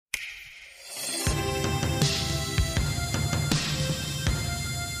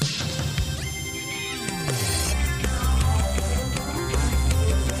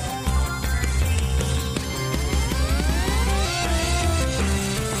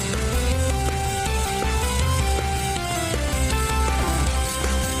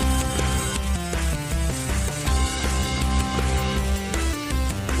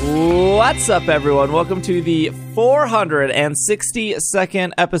What's up, everyone? Welcome to the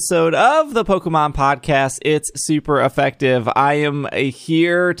 462nd episode of the Pokemon Podcast. It's super effective. I am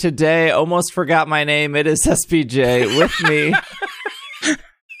here today. Almost forgot my name. It is SPJ with me.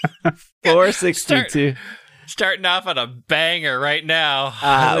 462. Starting off on a banger right now.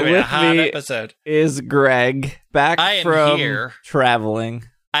 With hot me episode. Is Greg back from traveling.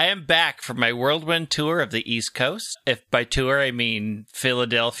 I am back from my whirlwind tour of the East Coast. If by tour I mean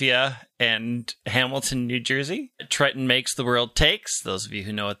Philadelphia and Hamilton, New Jersey. Trenton makes the world takes. Those of you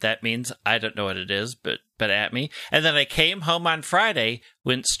who know what that means, I don't know what it is, but at me. And then I came home on Friday,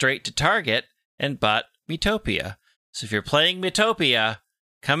 went straight to Target, and bought Miitopia. So if you're playing Miitopia,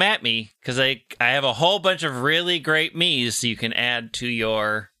 come at me, because I have a whole bunch of really great Miis you can add to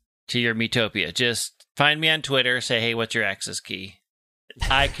your Miitopia. Just find me on Twitter, say, hey, what's your access key?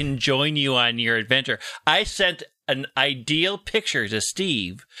 I can join you on your adventure. I sent an ideal picture to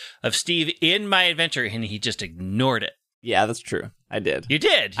Steve of Steve in my adventure, and he just ignored it. Yeah, that's true. I did. You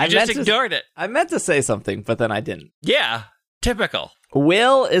did. You just ignored it. I meant to say something, but then I didn't. Yeah, typical.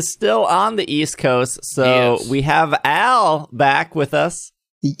 Will is still on the East Coast, so we have Al back with us.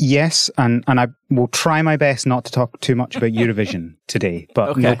 Yes, and I will try my best not to talk too much about Eurovision today, but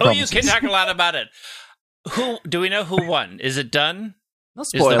okay. No Oh, you promises. can talk a lot about it. Do we know who won? Is it done? No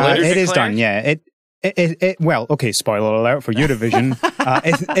spoilers. It is done, yeah. Well, okay, spoiler alert for Eurovision.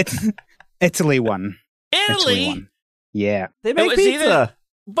 Italy won. Italy won. Yeah. They make pizza.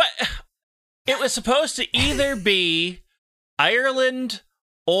 But it was supposed to either be Ireland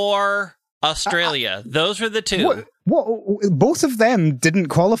or Australia. Those were the two. What? Both of them didn't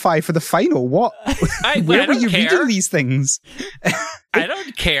qualify for the final. What? Where were you reading these things? I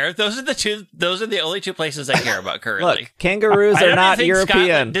don't care. Those are the two. Those are the only two places I care about currently. Look, kangaroos are not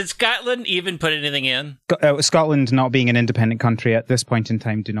European. Did Scotland even put anything in? Scotland, not being an independent country at this point in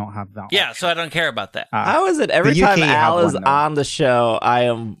time, do not have that. Yeah, so I don't care about that. How is it every time Al is on the show,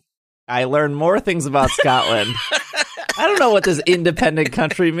 I learn more things about Scotland. I don't know what this independent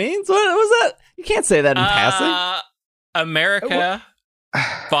country means. What was that? You can't say that in passing. America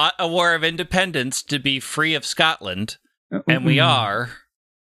fought a war of independence to be free of Scotland, and we are.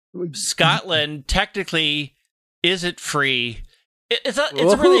 Scotland technically isn't free. It's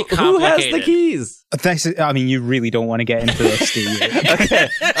really complicated. Who has the keys? You really don't want to get into this, do you? Okay,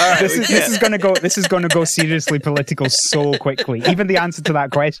 all right. This is going to go. This is going to go seriously political so quickly. Even the answer to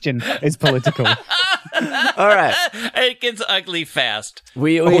that question is political. All right, it gets ugly fast.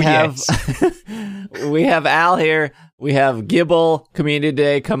 We have Al here. We have Gibble Community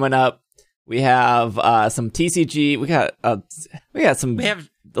Day coming up. We have some TCG. We got a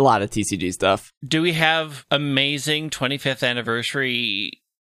lot of TCG stuff. Do we have amazing 25th anniversary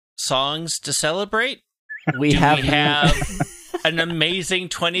songs to celebrate? We have an amazing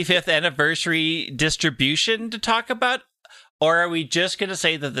 25th anniversary distribution to talk about? Or are we just going to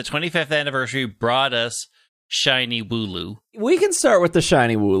say that the 25th anniversary brought us Shiny Wooloo? We can start with the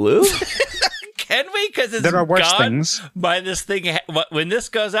Shiny Wooloo. Can we? Because it's there are worse gone things. By this thing. When this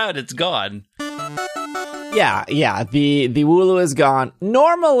goes out, it's gone. Yeah. The Wooloo is gone.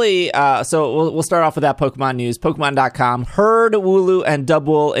 Normally, so we'll start off with that Pokemon news. Pokemon.com. Herd, Wooloo, and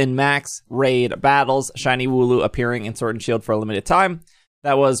Dubwool in max raid battles. Shiny Wooloo appearing in Sword and Shield for a limited time.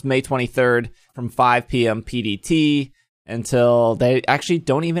 That was May 23rd from 5 p.m. PDT until they actually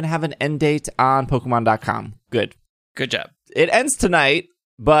don't even have an end date on Pokemon.com. Good job. It ends tonight,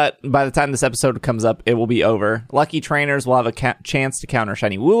 but by the time this episode comes up, it will be over. Lucky trainers will have a chance to counter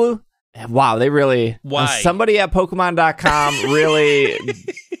Shiny Wooloo. Wow, they really... Why? Somebody at Pokemon.com really...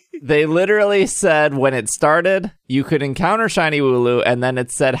 They literally said when it started, you could encounter Shiny Wooloo, and then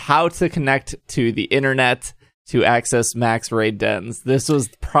it said how to connect to the internet to access max raid dens. This was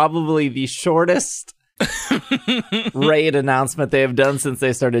probably the shortest raid announcement they have done since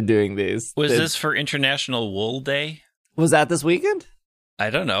they started doing these. Was this for International Wool Day? Was that this weekend?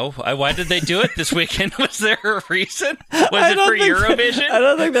 I don't know. Why did they do it this weekend? Was there a reason? Was it for Eurovision? I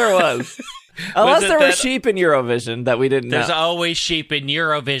don't think there was. Unless there were sheep in Eurovision that we didn't know. There's always sheep in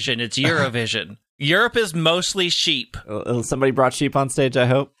Eurovision. It's Eurovision. Europe is mostly sheep. Somebody brought sheep on stage, I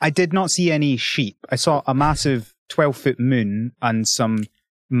hope. I did not see any sheep. I saw a massive 12-foot moon and some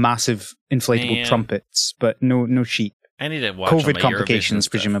massive inflatable trumpets, but no sheep. I need to watch COVID complications,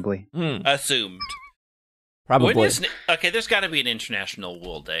 presumably. Assumed. Probably. Okay, there's got to be an International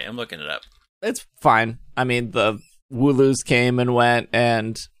Wool Day. I'm looking it up. It's fine. I mean, the Wooloos came and went,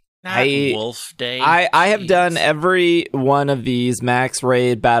 and Wolf Day. I have done every one of these max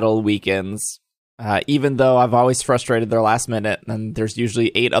raid battle weekends, even though I've always frustrated their last minute, and there's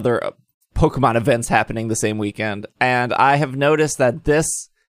usually 8 other Pokemon events happening the same weekend. And I have noticed that this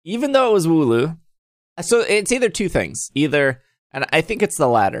even though it was Wooloo, so it's either two things. Either, and I think it's the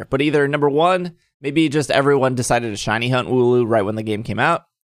latter, but either number one, maybe just everyone decided to shiny hunt Wooloo right when the game came out,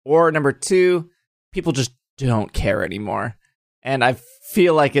 or number two, people just don't care anymore. And I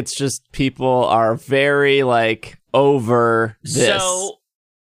feel like it's just people are very like over this. So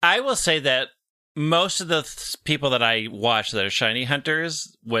I will say that most of the people that I watch that are shiny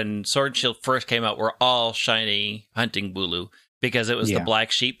hunters, when Sword and Shield first came out, were all shiny hunting Wooloo because it was the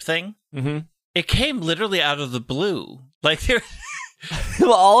black sheep thing. Mm-hmm. It came literally out of the blue. Like there,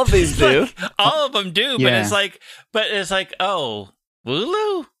 well, all of these do. Like, all of them do, but it's like, oh,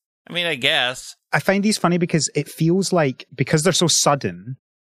 Wooloo? I mean, I guess. I find these funny because it feels like, because they're so sudden,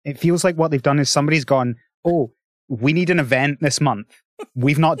 it feels like what they've done is somebody's gone, oh, we need an event this month.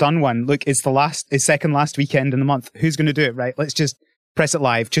 We've not done one. Look, it's second last weekend in the month. Who's going to do it, right? Let's just press it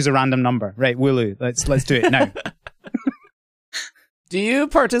live, choose a random number. Right, Wooloo, let's do it now. Do you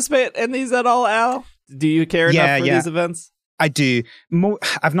participate in these at all, Al? Do you care enough for these events? I do.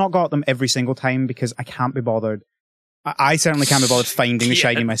 I've not got them every single time because I can't be bothered. I certainly can't be bothered finding the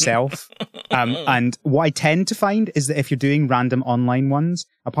shiny myself. And what I tend to find is that if you're doing random online ones,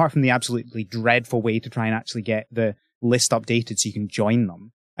 apart from the absolutely dreadful way to try and actually get the list updated so you can join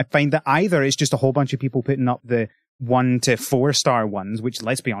them, I find that either it's just a whole bunch of people putting up the 1 to 4 star ones, which,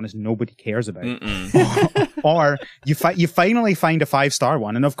 let's be honest, nobody cares about. Or you finally find a 5-star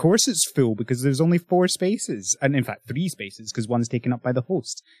one, and of course it's full because there's only 4 spaces, and in fact 3 spaces because one's taken up by the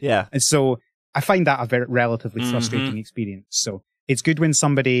host. Yeah. And so I find that a very relatively frustrating experience. So it's good when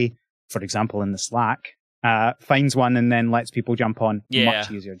somebody, for example, in the Slack, finds one and then lets people jump on.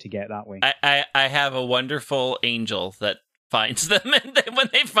 Much easier to get that way. I have a wonderful angel that finds them, and then when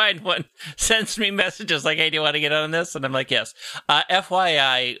they find one, sends me messages like, hey, do you want to get on this? And I'm like, yes.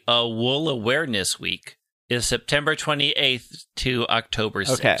 FYI, Wool Awareness Week is September 28th to October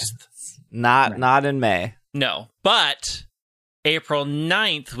 6th. Okay. Not in May. No, but April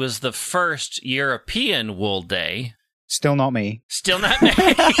 9th was the first European Wool Day. Still not me. Still not me.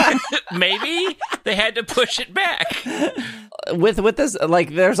 Maybe they had to push it back. With this,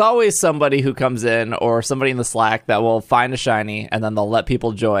 like, there's always somebody who comes in or somebody in the Slack that will find a shiny and then they'll let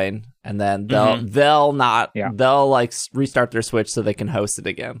people join and then they'll like restart their Switch so they can host it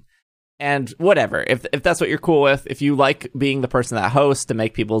again. And whatever, if that's what you're cool with, if you like being the person that hosts to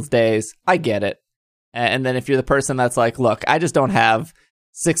make people's days, I get it. And then if you're the person that's like, look, I just don't have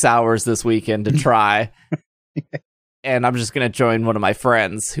 6 hours this weekend to try. And I'm just going to join one of my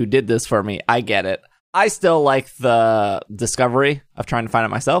friends who did this for me. I get it. I still like the discovery of trying to find it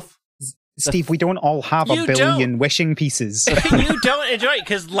myself. Steve, we don't all have a billion wishing pieces. You don't enjoy it,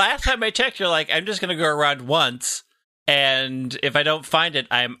 because last time I checked, you're like, I'm just going to go around once, and if I don't find it,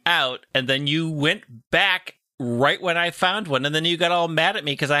 I'm out. And then you went back right when I found one, and then you got all mad at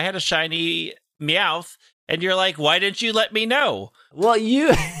me because I had a shiny Meowth, and you're like, why didn't you let me know? Well,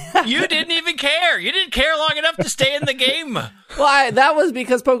 you didn't even care. You didn't care long enough to stay in the game. Well, that was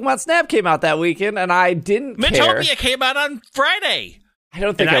because Pokemon Snap came out that weekend, and I didn't care. Metopia came out on Friday. I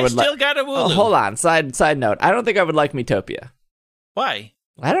don't think I would. Still got a Wooloo. Oh, hold on. Side note. I don't think I would like Metopia. Why?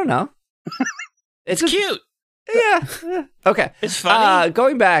 I don't know. It's cute. Yeah. Okay. It's funny.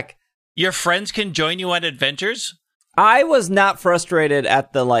 Going back. Your friends can join you on adventures? I was not frustrated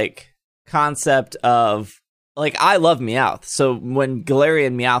at the concept of, I love Meowth. So when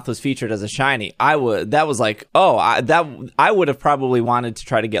Galarian Meowth was featured as a shiny, I would have probably wanted to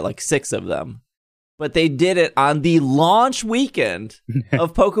try to get 6 of them. But they did it on the launch weekend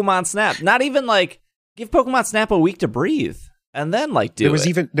of Pokemon Snap. Not even give Pokemon Snap a week to breathe and then do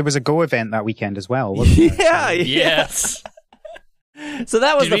it. There was a Go event that weekend as well, wasn't there? Yeah. Yes. So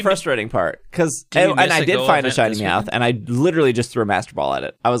that was the frustrating part, because I did find a shiny Meowth, and I literally just threw a Master Ball at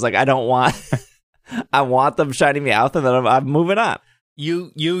it. I was like, I don't want, I want the shiny Meowth, and then I'm moving on.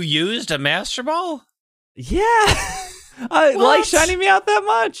 You used a Master Ball? Yeah, I like shiny Meowth that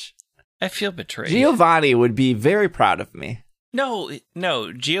much. I feel betrayed. Giovanni would be very proud of me. No,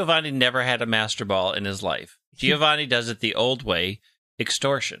 Giovanni never had a Master Ball in his life. Giovanni does it the old way,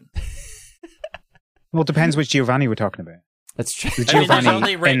 extortion. Well, it depends which Giovanni we're talking about. That's true. The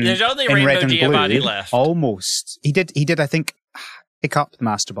Giovanni there's only Rainbow Giovanni left. Almost. He did, I think, pick up the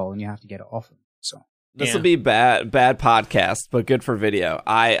Master Ball, and you have to get it off him. So this will be bad podcast, but good for video.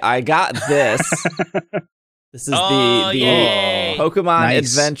 I got this. This is the Pokemon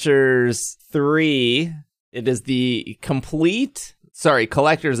Adventures 3. It is the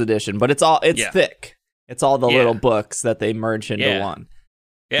collector's edition, but it's thick. It's all the little books that they merge into one.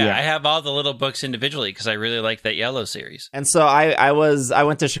 Yeah, I have all the little books individually because I really like that yellow series. And so I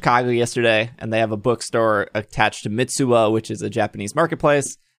went to Chicago yesterday, and they have a bookstore attached to Mitsuwa, which is a Japanese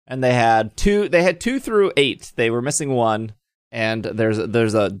marketplace. and they had two through 8. They were missing one, and there's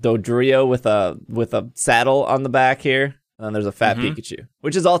a Dodrio with a saddle on the back here, and then there's a fat Pikachu,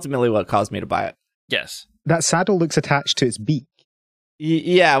 which is ultimately what caused me to buy it. Yes. That saddle looks attached to its beak.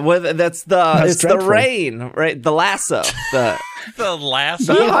 Yeah, well, it's dreadful. The rein, right? The lasso. The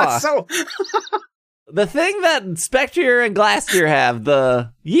lasso? The lasso. The thing that Spectrier and Glastrier have,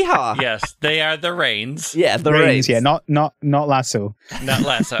 the yeehaw. Yes, they are the reins. Yeah, the reins. Yeah, not lasso. Not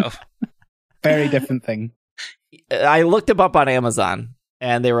lasso. Very different thing. I looked them up on Amazon,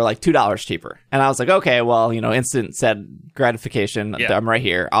 and they were like $2 cheaper. And I was like, okay, well, instant said gratification. Yeah. I'm right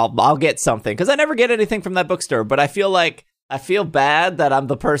here. I'll get something, because I never get anything from that bookstore. But I feel bad that I'm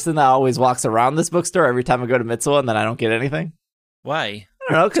the person that always walks around this bookstore every time I go to Mitsuo, and then I don't get anything. Why?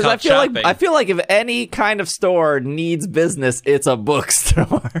 I don't know, because I feel like if any kind of store needs business, it's a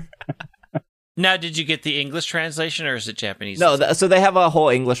bookstore. Now, did you get the English translation, or is it Japanese? No, so they have a whole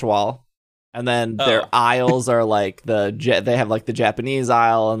English wall, and then their aisles are like they have like the Japanese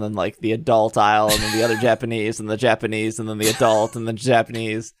aisle, and then like the adult aisle, and then the other Japanese, and the Japanese, and then the adult, and the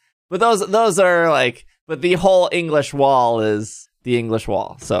Japanese. But those are like, but the whole English wall is the English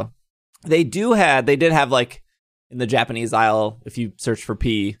wall. So they did have like, in the Japanese aisle, if you search for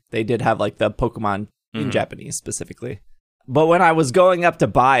P, they did have like the Pokemon in Japanese specifically. But when I was going up to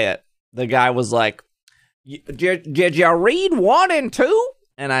buy it, the guy was like, did you read 1 and 2?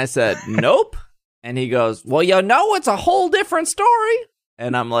 And I said, nope. And he goes, well, it's a whole different story.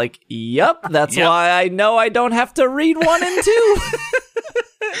 And I'm like, yep, that's why I know I don't have to read 1 and 2.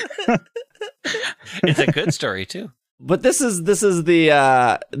 It's a good story too. But this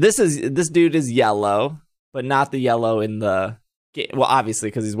dude is yellow, but not the yellow in the game. Well, obviously,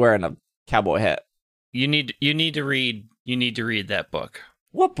 because he's wearing a cowboy hat. You need to read that book.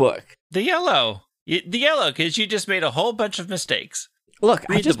 What book? The yellow, because you just made a whole bunch of mistakes. Look,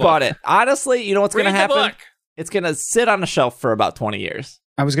 I just bought it. Honestly, you know what's going to happen? Book. It's going to sit on a shelf for about 20 years.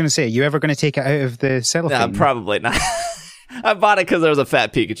 I was going to say, are you ever going to take it out of the cellophane? No, probably not. I bought it because there was a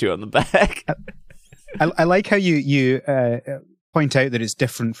fat Pikachu on the back. I like how you point out that it's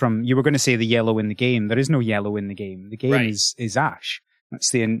different from, you were going to say the yellow in the game. There is no yellow in the game. The game is Ash.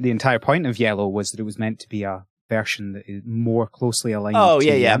 That's the entire point of yellow, was that it was meant to be a version that is more closely aligned. Oh,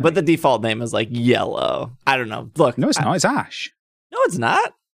 yeah. But the default name is like yellow. I don't know. Look. No, it's not. It's Ash. No, it's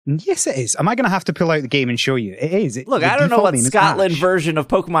not. Yes, it is. Am I going to have to pull out the game and show you? It is. Look, I don't know what Scotland version of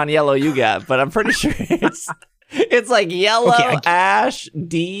Pokemon Yellow you got, but I'm pretty sure it's like Yellow, Ash,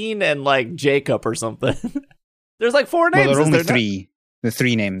 Dean, and like Jacob or something. There's like 4 names. Well, there are only 3. The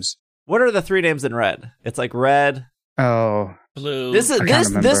 3 names. What are the 3 names in red? It's like red. Oh, blue. This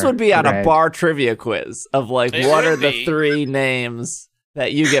would be on a bar trivia quiz of like, what are the 3 names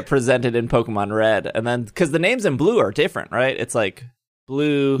that you get presented in Pokemon Red? And then, because the names in blue are different, right? It's like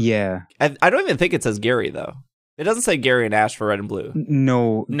blue. Yeah. I don't even think it says Gary, though. It doesn't say Gary and Ash for red and blue.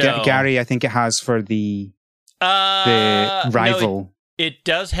 No. Gary, I think it has for the rival. No, it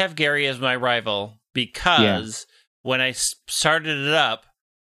does have Gary as my rival, because when I started it up,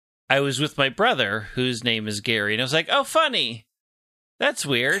 I was with my brother, whose name is Gary, and I was like, oh, funny. That's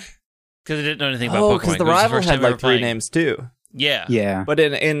weird. Because I didn't know anything about Pokemon. Oh, because the rival had like 3 names, too. Yeah. Yeah. But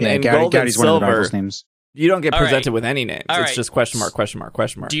in Gold and Gary's Silver, one of the rival's names. You don't get presented with any names. It's just question mark.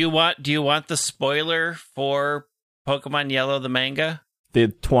 Do you want the spoiler for Pokemon Yellow, the manga? The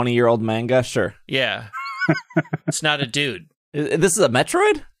 20-year-old manga? Sure. Yeah. It's not a dude. This is a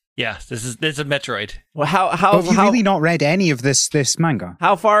Metroid? Yeah, this is a Metroid. Well, how have you really not read any of this manga?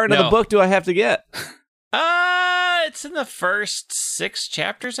 How far into the book do I have to get? It's in the first 6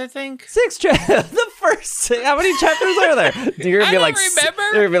 chapters, I think. 6 chapters? The first 6? How many chapters are there? You're gonna be I don't remember.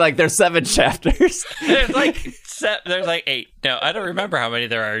 You're gonna be like, there's 7 chapters. There's like 8. No, I don't remember how many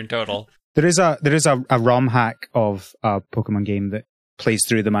there are in total. There is a ROM hack of a Pokemon game that plays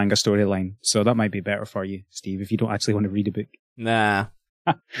through the manga storyline, so that might be better for you, Steve, if you don't actually want to read a book. Nah,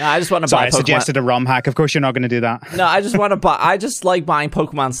 I just want to buy Pokemon. I suggested a ROM hack. Of course you're not going to do that. No, I just want to buy. I just like buying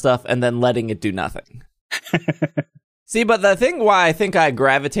Pokemon stuff and then letting it do nothing. See, but the thing why I think I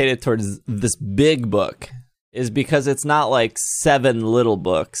gravitated towards this big book is because it's not like 7 little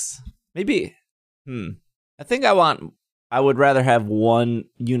books. Maybe. I think I would rather have one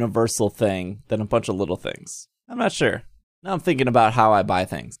universal thing than a bunch of little things. I'm not sure. Now I'm thinking about how I buy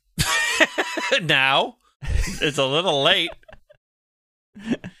things. Now? It's a little late.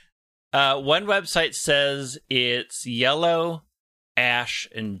 One website says it's Yellow, Ash,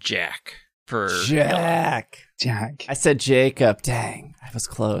 and Jack. Jack. I said Jacob. Dang, I was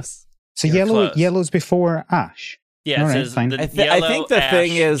close. So yellow's before Ash. Yeah, All it right, says fine. the I think the Ash,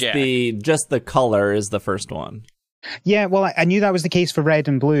 thing is Jack. just the color is the first one. Yeah, well, I knew that was the case for red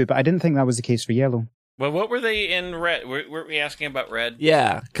and blue, but I didn't think that was the case for yellow. Well, what were they in red? Weren't we asking about red?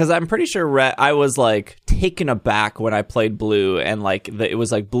 Yeah, because I'm pretty sure red. I was like taken aback when I played blue, and like it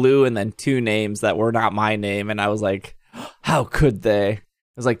was like blue and then two names that were not my name, and I was like, how could they? It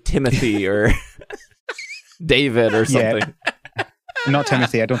was like Timothy or David or something. Yeah. Not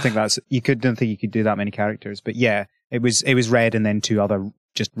Timothy. I don't think don't think you could do that many characters, but yeah, it was red and then two other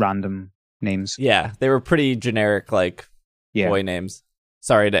just random names. Yeah, they were pretty generic, like boy names.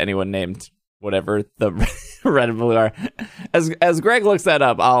 Sorry to anyone named whatever the red and blue are. As Greg looks that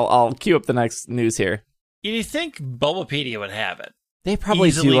up, I'll queue up the next news here. You'd think Bulbapedia would have it. They probably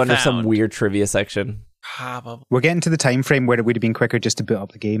Easily do under found. some weird trivia section. Probably. We're getting to the time frame where it would have been quicker just to boot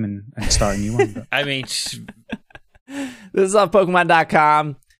up the game and start a new one. But. I mean, This is off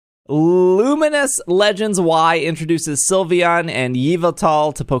Pokemon.com. Luminous Legends Y introduces Sylveon and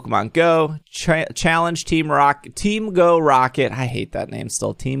Yveltal to Pokemon Go. Challenge Team Go Rocket. I hate that name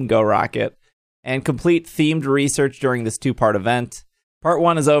still. Team Go Rocket. And complete themed research during this 2-part event. Part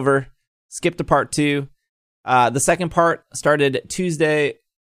 1 is over. Skip to part 2. The second part started Tuesday.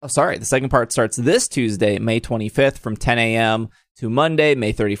 Oh, sorry. The second part starts this Tuesday, May 25th from 10 a.m. to Monday,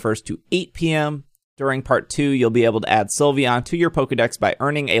 May 31st to 8 p.m. During part 2, you'll be able to add Sylveon to your Pokedex by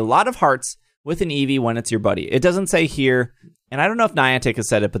earning a lot of hearts with an Eevee when it's your buddy. It doesn't say here, and I don't know if Niantic has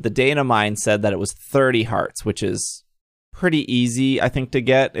said it, but the Data Mine said that it was 30 hearts, which is pretty easy, I think, to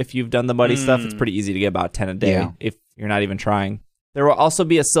get if you've done the buddy stuff. It's pretty easy to get about 10 a day if you're not even trying. There will also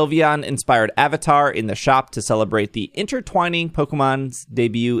be a Sylveon-inspired avatar in the shop to celebrate the intertwining Pokemon's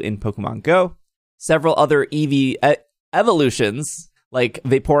debut in Pokemon Go. Several other Eevee evolutions, like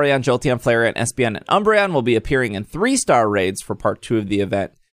Vaporeon, Jolteon, Flareon, Espeon, and Umbreon, will be appearing in 3-star raids for part 2 of the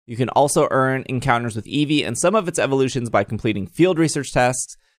event. You can also earn encounters with Eevee and some of its evolutions by completing field research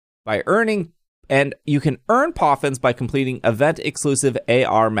tasks, and you can earn Poffins by completing event-exclusive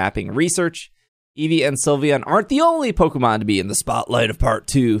AR mapping research. Eevee and Sylveon aren't the only Pokemon to be in the spotlight of part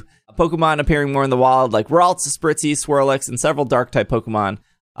 2. Pokemon appearing more in the wild, like Ralts, Spritzee, Swirlix, and several Dark-type Pokemon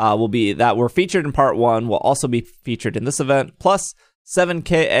that were featured in part 1 will also be featured in this event. Plus,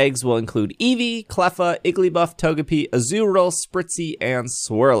 7K eggs will include Eevee, Cleffa, Igglybuff, Togepi, Azurill, Spritzee, and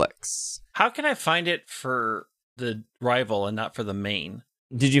Swirlix. how can I find it for the rival and not for the main?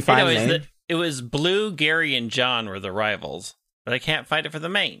 Did you find the main? It was Blue, Gary, and John were the rivals, but I can't find it for the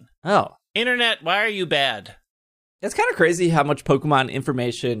main. Oh. Internet, why are you bad? It's kind of crazy how much Pokemon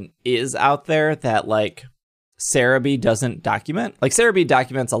information is out there that, like, Cerebi doesn't document. Like, Cerebi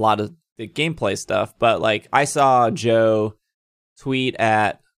documents a lot of the gameplay stuff, but, like, I saw Joe tweet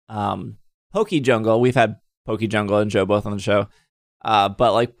at PokeJungle. We've had PokeJungle and Joe both on the show.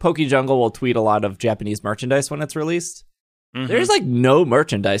 But, like, PokeJungle will tweet a lot of Japanese merchandise when it's released. Mm-hmm. There's, like, no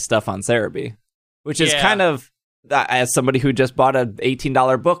merchandise stuff on Cerebi, which is kind of, as somebody who just bought an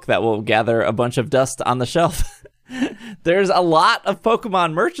 $18 book that will gather a bunch of dust on the shelf. There's a lot of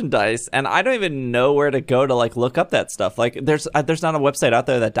Pokemon merchandise, and I don't even know where to go to, like, look up that stuff. Like, there's not a website out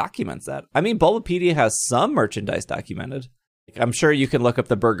there that documents that. I mean, Bulbapedia has some merchandise documented. Like, I'm sure you can look up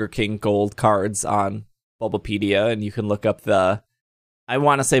the Burger King gold cards on Bulbapedia, and you can look up I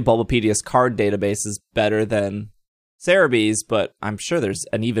want to say Bulbapedia's card database is better than Cerebi's, but I'm sure there's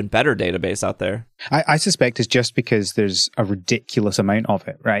an even better database out there. I suspect it's just because there's a ridiculous amount of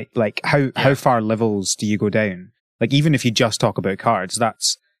it, right? Like, how far levels do you go down? Like, even if you just talk about cards,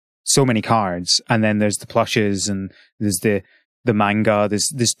 that's so many cards, and then there's the plushes, and there's the manga,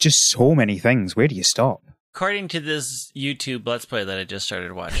 there's just so many things. Where do you stop? According to this YouTube Let's Play that I just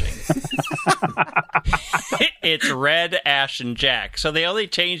started watching, it's Red, Ash, and Jack. So they only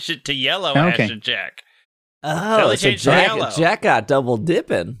changed it to Yellow, Ash, and Jack. Oh, so Jack got double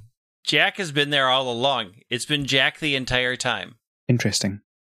dipping. Jack has been there all along. It's been Jack the entire time. Interesting.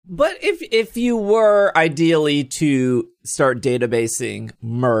 But if you were ideally to start databasing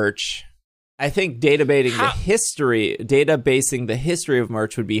merch, I think databasing the history of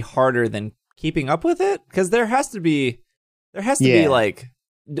merch would be harder than keeping up with it, because there has to be like,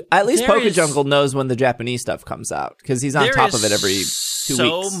 at least PokeJungle knows when the Japanese stuff comes out, because he's on top of it every 2 weeks.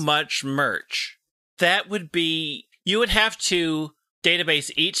 So much merch. That would be, you would have to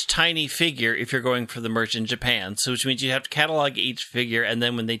database each tiny figure if you're going for the merch in Japan, so which means you have to catalog each figure and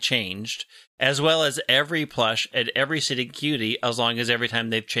then when they changed, as well as every plush and every sitting cutie, as long as every time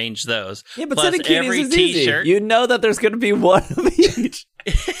they've changed those. Yeah, but plus sitting cuties every is t-shirt, easy. You know that there's going to be one of each.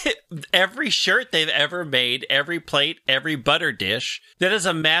 Every shirt they've ever made, every plate, every butter dish. That is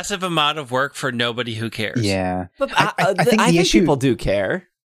a massive amount of work for nobody who cares. Yeah. But I think people do care.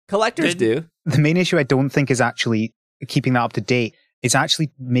 Collectors do. The main issue I don't think is actually keeping that up to date. It's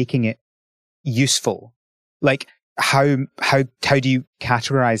actually making it useful. Like, how do you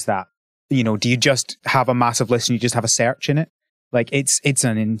categorize that? You know, do you just have a massive list and you just have a search in it? Like, it's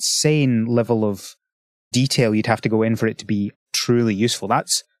an insane level of detail you'd have to go in for it to be truly useful.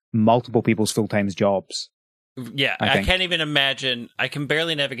 That's multiple people's full-time jobs. Yeah, I can't even imagine. I can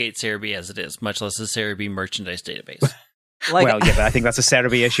barely navigate Cerebi as it is, much less a Cerebi merchandise database. Like, well, yeah, but I think that's a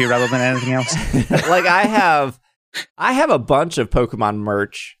Cerebi issue rather than anything else. Like, I have a bunch of Pokemon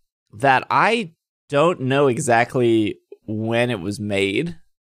merch that I don't know exactly when it was made.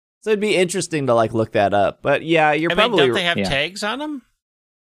 So it'd be interesting to like look that up. But yeah, probably... don't they have tags on them?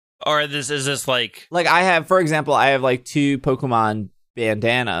 Or is this like... Like, I have, for example, I have like 2 Pokemon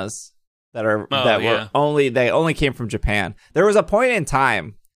bandanas that only came from Japan. There was a point in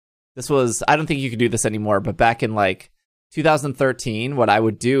time, I don't think you could do this anymore, but back in like 2013, what I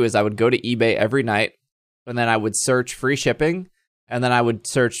would do is I would go to eBay every night, and then I would search free shipping, and then I would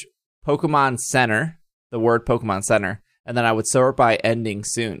search Pokemon Center, the word Pokemon Center, and then I would sort by ending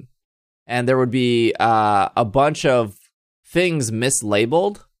soon. And there would be a bunch of things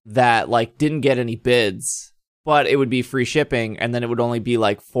mislabeled that like didn't get any bids, but it would be free shipping, and then it would only be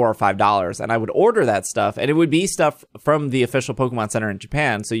like $4 or $5. And I would order that stuff, and it would be stuff from the official Pokemon Center in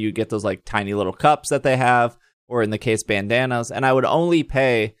Japan. So you get those like tiny little cups that they have, or in the case, bandanas. And I would only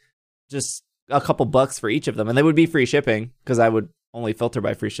pay just a couple bucks for each of them, and they would be free shipping because I would only filter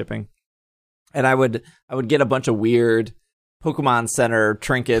by free shipping. And I would get a bunch of weird Pokemon Center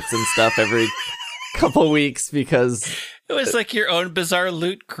trinkets and stuff every couple weeks because it was like your own bizarre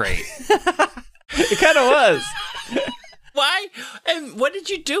loot crate. It kind of was. Why? And what did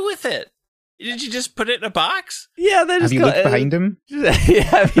you do with it? Did you just put it in a box? Yeah, they just have you looked behind him? Yeah,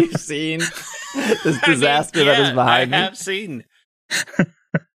 have you seen this disaster that is behind me? I have seen.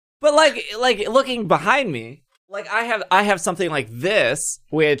 But like looking behind me, like I have something like this,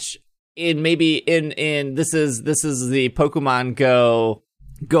 which in this is the Pokemon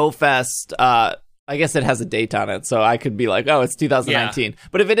Go Fest. I guess it has a date on it, so I could be like, oh, it's 2019. Yeah.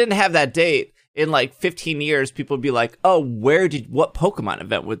 But if it didn't have that date, in like 15 years, people would be like, oh, what Pokemon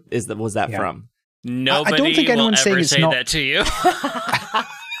event was that from? Nobody I don't think anyone's saying it's not that to you.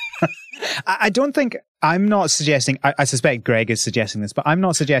 I don't think, I'm not suggesting, I suspect Greg is suggesting this, but I'm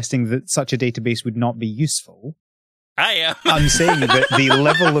not suggesting that such a database would not be useful. I am. I'm saying that the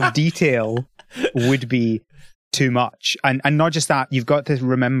level of detail would be too much. And not just that, you've got to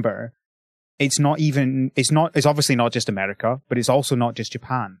remember, it's obviously not just America, but it's also not just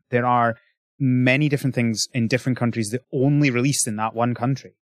Japan. There are many different things in different countries that only released in that one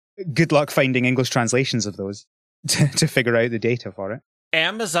country. Good luck finding English translations of those to figure out the data for it.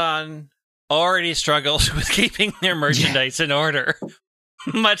 Amazon already struggles with keeping their merchandise in order,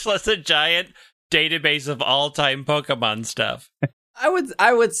 much less a giant database of all-time Pokemon stuff.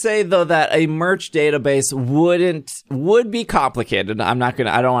 I would say though that a merch database would be complicated. I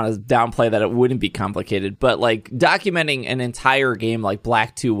don't want to downplay that it wouldn't be complicated, but like documenting an entire game like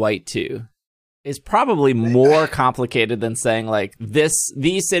Black 2 White 2 is probably more complicated than saying like these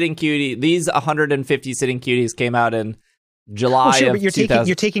 150 Sitting Cuties came out in July. Well, sure, of but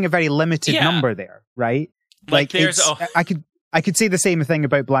you're taking a very limited number there, right? Like there's I could say the same thing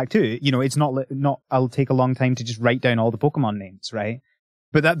about Black 2. You know, it's not. I'll take a long time to just write down all the Pokemon names, right?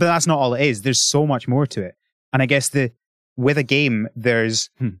 But that's not all it is. There's so much more to it. And I guess with a game,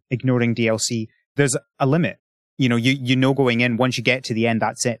 there's ignoring DLC. There's a limit. You know, you know going in, once you get to the end,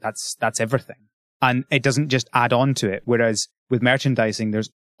 that's it. That's everything. And it doesn't just add on to it. Whereas with merchandising, there's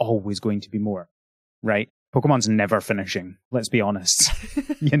always going to be more, right? Pokemon's never finishing. Let's be honest.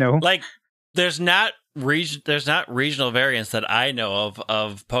 You know, like there's not regional variants that I know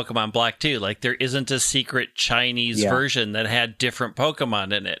of Pokemon Black 2. Like there isn't a secret Chinese version that had different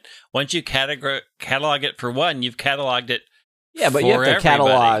Pokemon in it. Once you catalog it for one, you've cataloged it. Yeah, but you have to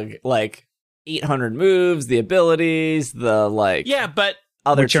catalog like 800 moves, the abilities, the like. Yeah, but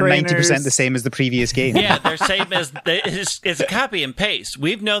other which are 90% the same as the previous game. Yeah, they're same as it's a copy and paste.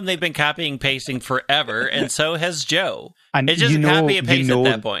 We've known they've been copying and pasting forever, and so has Joe. And it's just copy and paste at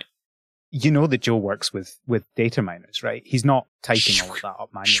that point. You know that Joe works with data miners, right? He's not typing all of that up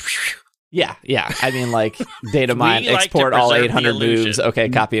manually. Yeah. I mean, like data mine, export all 800 moves. Okay,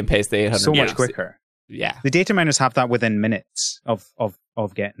 copy and paste the 800 so moves. Much quicker. Yeah, the data miners have that within minutes of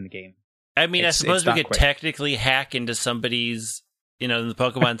getting the game. I mean, I suppose we could technically hack into somebody's, in the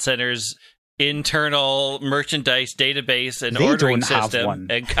Pokemon Center's internal merchandise database and ordering system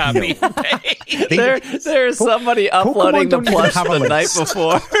and copy and paste. There's somebody uploading the plush the night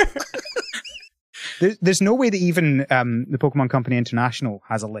before. There's no way that even the Pokemon Company International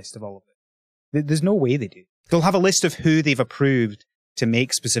has a list of all of it. There's no way they do. They'll have a list of who they've approved to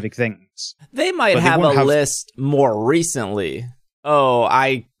make specific things. They might But they have won't a have- list more recently. Oh,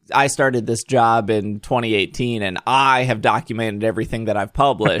 I started this job in 2018 and I have documented everything that I've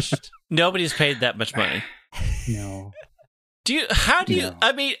published. Nobody's paid that much money. No. How do you, No.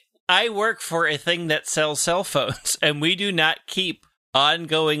 I mean, I work for a thing that sells cell phones, and we do not keep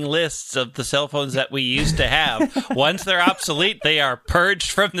ongoing lists of the cell phones that we used to have. Once they're obsolete, they are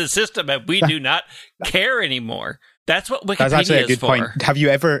purged from the system, and we do not care anymore. That's what Wikipedia That's actually a is good for. point. Have you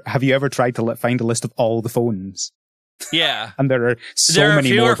ever tried to find a list of all the phones? Yeah. And there are so There are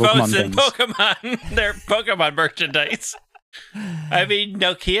many fewer more phones Pokemon than things. Pokemon. They're Pokemon merchandise. I mean,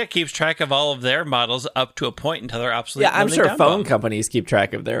 Nokia keeps track of all of their models up to a point until they're obsolete. Yeah, I'm and then sure they dump phone them. companies keep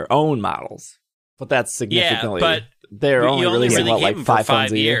track of their own models, but that's significantly. but they're only you only releasing really keep like them for 5 phones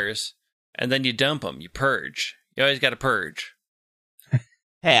 5 a year. years, and then you dump them. You purge. You always got to purge.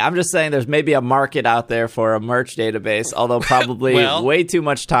 Hey, I'm just saying there's maybe a market out there for a merch database, although probably Well- way too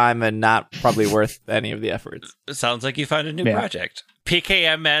much time and not probably worth any of the efforts. It sounds like you found a new Yeah. project.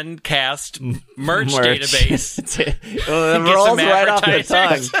 PKMN cast merch database. Well, it Get rolls some right off the tongue.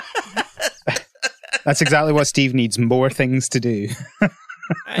 advertisers. That's exactly what Steve needs, more things to do.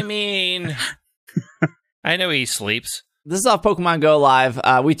 I mean, I know he sleeps. This is off Pokemon Go Live.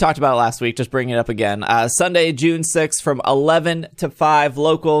 We talked about it last week, just bringing it up again. Sunday, June 6th from 11 to 5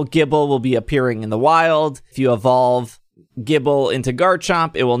 local, Gible will be appearing in the wild. If you evolve Gible into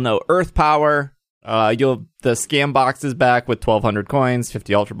Garchomp, it will know Earth Power. The scam box is back with 1,200 coins,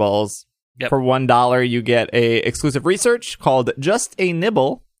 50 Ultra Balls. Yep. For $1, you get a exclusive research called Just a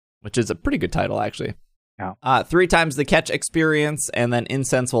Nibble, which is a pretty good title, actually. Yeah. 3 times the catch experience, and then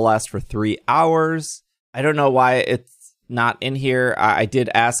incense will last for 3 hours. I don't know why it's not in here. I did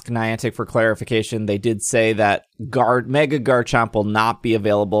ask Niantic for clarification. They did say that Mega Garchomp will not be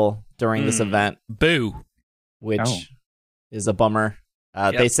available during this event, Boo. which is a bummer.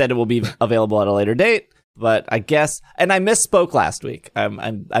 Yep. They said it will be available at a later date, but I guess, and I misspoke last week. I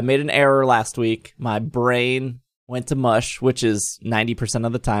made an error last week. My brain went to mush, which is 90%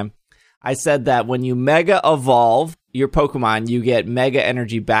 of the time. I said that when you Mega Evolve your Pokemon, you get Mega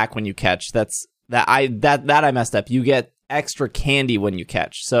Energy back when you catch. I messed up. You get extra candy when you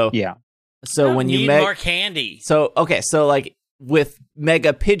catch. So Yeah. so when you need more candy. so like with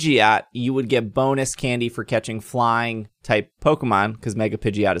Mega Pidgeot, you would get bonus candy for catching flying type Pokemon because Mega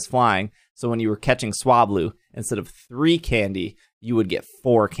Pidgeot is flying. So when you were catching Swablu, instead of 3 candy, you would get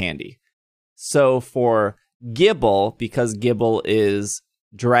 4 candy. So for Gible, because Gible is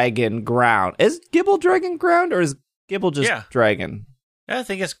Dragon Ground, is Gible Dragon Ground or is Gible just Dragon? I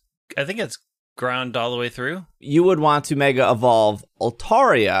think it's ground all the way through. You would want to Mega Evolve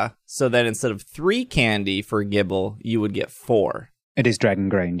Altaria, so that instead of 3 candy for Gible, you would get 4. It is Dragon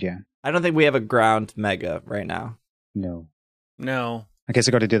Ground, yeah. I don't think we have a ground Mega right now. No. No, I guess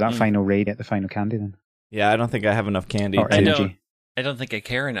I got to do that final raid at the final candy then. Yeah, I don't think I have enough candy. Or I energy. don't think I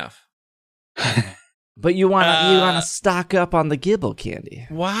care enough. But you wanna stock up on the Gible candy.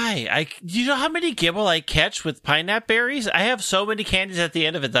 Why? You know how many Gibble I catch with pineapple berries? I have so many candies at the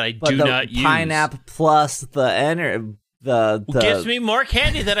end of it that I But do the not use. pineapple plus the Gives me more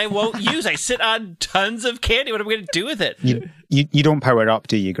candy that I won't use. I sit on tons of candy. What am I going to do with it? You don't power up,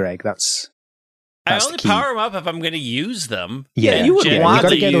 do you, Greg? That's I the only key. power them up if I'm going to use them. Yeah, you would yeah, want you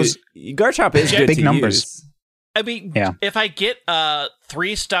gotta to get use. Garchomp is good big to numbers. use. I mean, Yeah. if I get a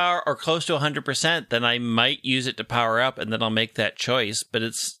 3-star or close to 100%, then I might use it to power up, and then I'll make that choice. But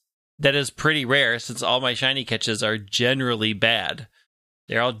that is pretty rare, since all my shiny catches are generally bad.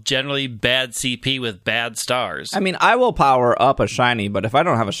 They're all generally bad CP with bad stars. I mean, I will power up a shiny, but if I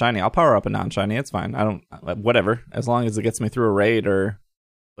don't have a shiny, I'll power up a non-shiny. It's fine. I don't whatever, as long as it gets me through a raid or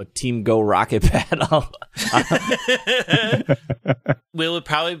a Team Go Rocket battle. We'll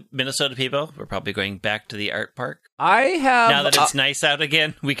probably, Minnesota people, we're probably going back to the art park. I have Now that it's nice out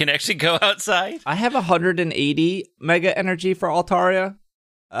again, we can actually go outside. I have 180 Mega Energy for Altaria.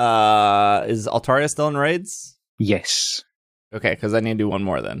 Is Altaria still in raids? yes. Okay, because I need to do one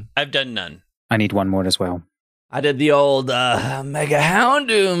more then. I've done none. I need one more as well. I did the old Mega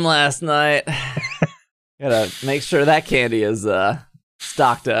Houndoom last night. Gotta make sure that candy is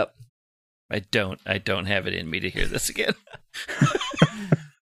stocked up. I don't have it in me to hear this again.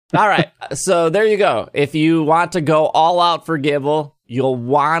 All right, so there you go. If you want to go all out for Gible, you'll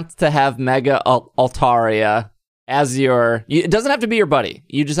want to have Mega Altaria as your... It doesn't have to be your buddy.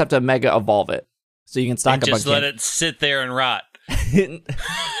 You just have to Mega Evolve it. So you can stock And up just on let it sit there and rot.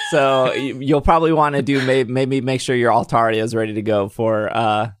 So you'll probably want to do maybe make sure your Altaria is ready to go for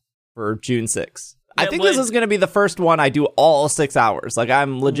June 6th. I think this is going to be the first one I do all 6 hours. Like,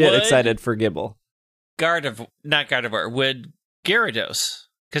 I'm legit excited for Gibble. Not Gardevoir. Would Gyarados.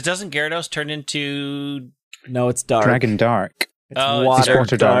 Because doesn't Gyarados turn into... No, it's dark. Dragon Dark. It's Oh, water,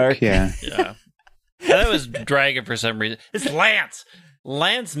 Water Dark. Yeah. Yeah. I thought it was Dragon for some reason. It's Lance.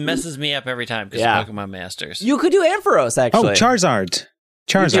 Lance messes me up every time because of Pokemon Masters. You could do Ampharos, actually. Oh, Charizard.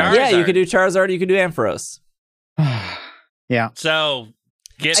 Yeah, you could do Charizard. You could do Ampharos. Yeah. So,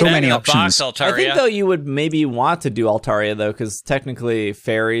 get So back many in the options. box, I Altaria. think, though, you would maybe want to do Altaria, though, because technically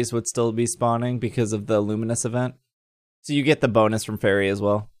fairies would still be spawning because of the Luminous event. So you get the bonus from fairy as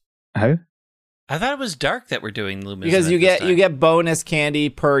well. How? I thought it was Dark that we're doing Luminous. Because you event this get time. you get bonus candy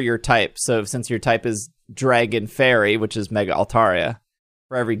per your type. So since your type is Dragon Fairy, which is Mega Altaria,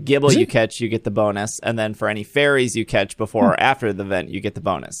 for every Gibble you catch, you get the bonus, and then for any fairies you catch before or after the event, you get the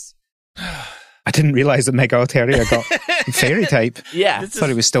bonus. I didn't realize that Mega Altaria got fairy type. Yeah, I thought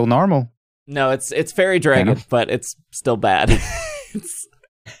it was still normal. no, it's Fairy Dragon, but it's still bad.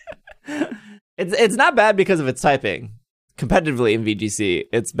 it's not bad because of its typing. Competitively in VGC,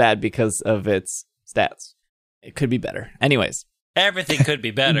 it's bad because of its stats. It could be better. Anyways. Everything could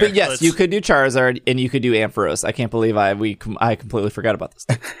be better. But yes, you could do Charizard and you could do Ampharos. I can't believe I completely forgot about this.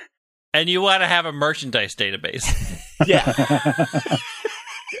 And you want to have a merchandise database. Yeah.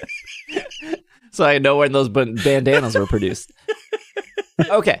 So I know when those bandanas were produced.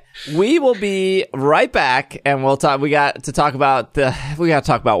 Okay, we will be right back, and we'll talk. We got to talk about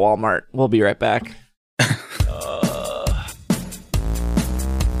Walmart. We'll be right back.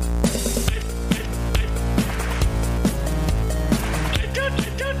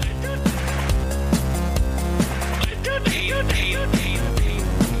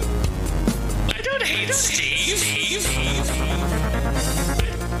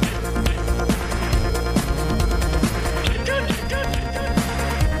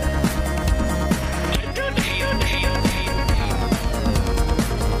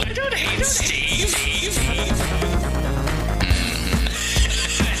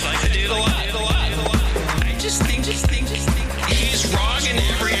 He's wrong in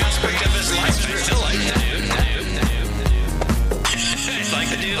every aspect of his life. I still like the dude. I like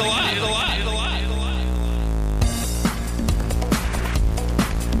the dude a lot.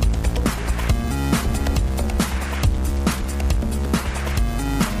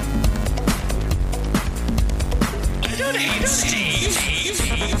 I don't hate Steve.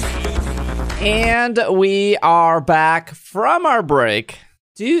 And we are back from our break.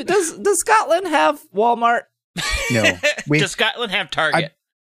 Does Scotland have Walmart? No. Does Scotland have Target?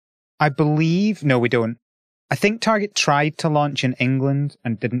 I believe... No, we don't. I think Target tried to launch in England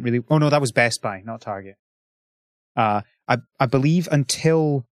and didn't really... Oh, no, that was Best Buy, not Target. I believe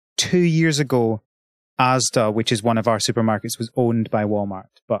until 2 years ago, Asda, which is one of our supermarkets, was owned by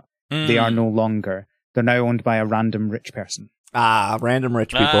Walmart, but they are no longer. They're now owned by a random rich person. Ah, random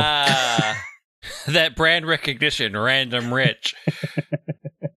rich people. That brand recognition, random rich.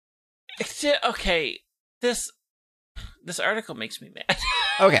 Okay, this article makes me mad.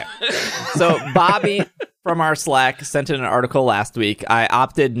 Okay, so Bobby from our Slack sent in an article last week. I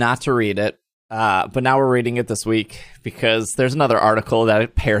opted not to read it, but now we're reading it this week because there's another article that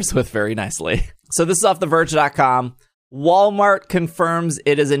it pairs with very nicely. So this is off TheVerge.com. Walmart confirms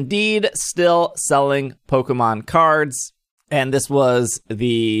it is indeed still selling Pokemon cards, and this was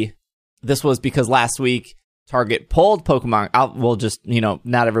because last week Target pulled Pokemon. We'll just,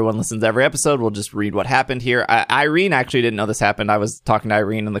 not everyone listens to every episode. We'll just read what happened here. Irene actually didn't know this happened. I was talking to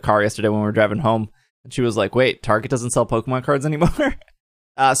Irene in the car yesterday when we were driving home, and she was like, wait, Target doesn't sell Pokemon cards anymore?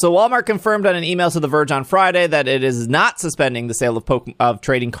 So Walmart confirmed on an email to The Verge on Friday that it is not suspending the sale of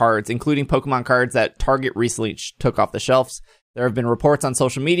trading cards, including Pokemon cards that Target recently took off the shelves. There have been reports on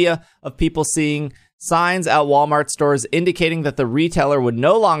social media of people seeing signs at Walmart stores indicating that the retailer would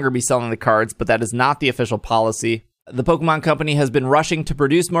no longer be selling the cards, but that is not the official policy. The Pokemon Company has been rushing to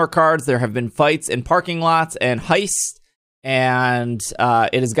produce more cards. There have been fights in parking lots and heists, and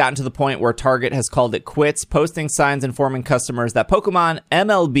it has gotten to the point where Target has called it quits, posting signs informing customers that Pokemon,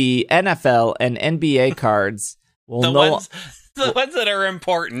 MLB, NFL, and NBA cards will the ones that are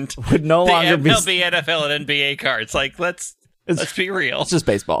important would no longer be MLB, NFL, and NBA cards. Like, let's be real. It's just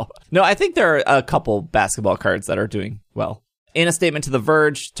baseball. No, I think there are a couple basketball cards that are doing well. In a statement to The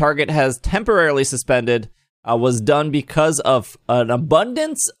Verge, Target has temporarily suspended, was done because of an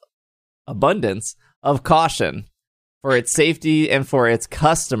abundance of caution for its safety and for its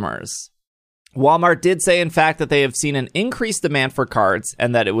customers. Walmart did say, in fact, that they have seen an increased demand for cards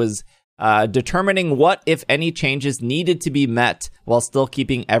and that it was determining what, if any, changes needed to be met while still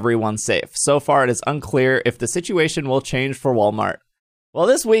keeping everyone safe. So far, it is unclear if the situation will change for Walmart. Well,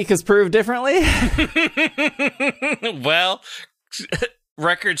 this week has proved differently. Well,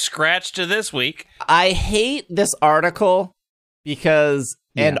 record scratch to this week. I hate this article because,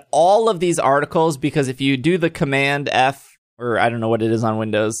 and all of these articles, because if you do the Command F, or I don't know what it is on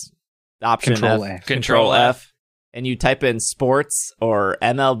Windows, Option Control F, F. Control F, and you type in sports or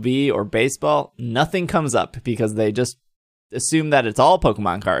MLB or baseball, nothing comes up because they just assume that it's all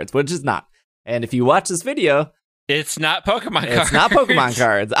Pokemon cards, which is not. And if you watch this video, It's not Pokemon cards. it's not Pokemon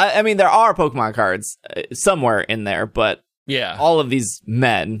cards. I mean, there are Pokemon cards somewhere in there, but Yeah. all of these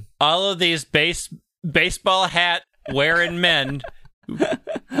men All of these baseball hat wearing men, are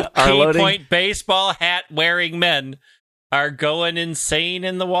key loading. point baseball hat wearing men are going insane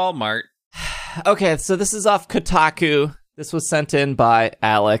in the Walmart. Okay, so this is off Kotaku. This was sent in by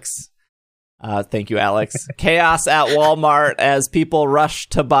Alex. Thank you, Alex. Chaos at Walmart as people rush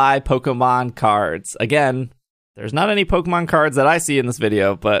to buy Pokemon cards. Again, there's not any Pokemon cards that I see in this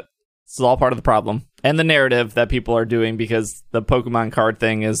video, but this is all part of the problem. And the narrative that people are doing because the Pokemon card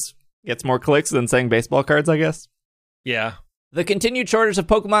thing gets more clicks than saying baseball cards, I guess. Yeah. The continued shortage of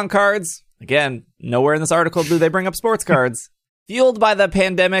Pokemon cards. Again, nowhere in this article do they bring up sports cards. Fueled by the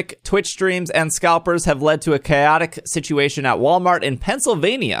pandemic, Twitch streams and scalpers have led to a chaotic situation at Walmart in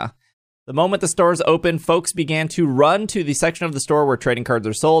Pennsylvania. The moment the stores opened, folks began to run to the section of the store where trading cards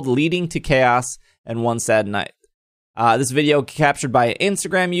are sold, leading to chaos and one sad night. This video captured by an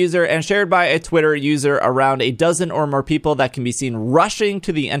Instagram user and shared by a Twitter user, around a dozen or more people that can be seen rushing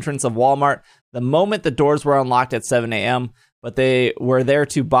to the entrance of Walmart the moment the doors were unlocked at 7 a.m., but they were there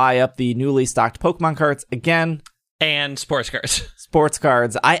to buy up the newly stocked Pokemon cards. Again, And sports cards. sports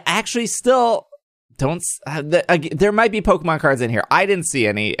cards. I actually still don't... there might be Pokemon cards in here. I didn't see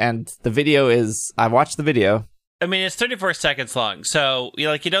any, and the video is... I watched the video. I mean, it's 34 seconds long, so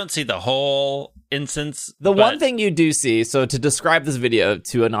you don't see the whole instance. The but one thing you do see, so to describe this video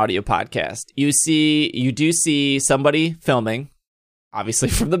to an audio podcast, you do see somebody filming, obviously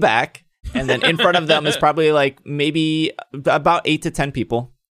from the back, and then in front of them is probably like maybe about 8 to 10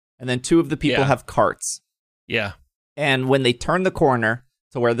 people, and then 2 of the people Yeah. have carts. Yeah. And when they turn the corner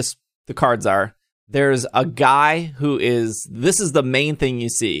to where the cards are, there's a guy who is... This is the main thing you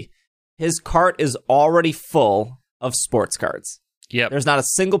see. His cart is already full of sports cards. Yep. There's not a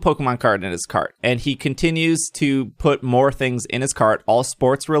single Pokemon card in his cart. And he continues to put more things in his cart, all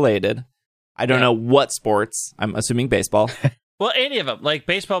sports related. I don't know what sports. I'm assuming baseball. Well, any of them, like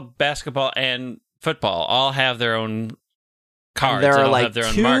baseball, basketball, and football, all have their own cards. There and are all like have their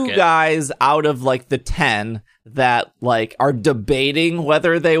own 2 market. guys out of like the 10 that like are debating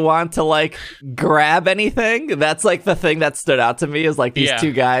whether they want to like grab anything. That's like the thing that stood out to me, is like these Yeah.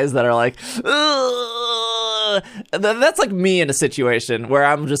 2 guys that are like, ugh. That's like me in a situation where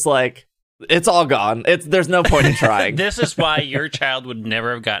I'm just like, it's all gone. There's no point in trying. This is why your child would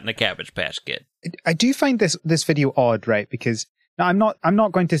never have gotten a Cabbage Patch Kid. I do find this video odd, right? Because now I'm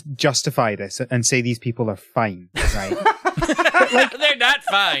not going to justify this and say these people are fine, right? They're not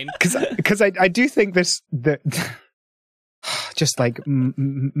fine. Because I do think that just like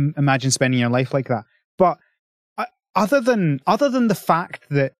imagine spending your life like that. But other than the fact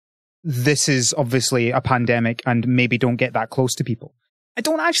that this is obviously a pandemic and maybe don't get that close to people, I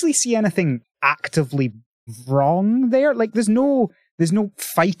don't actually see anything actively wrong there. Like there's no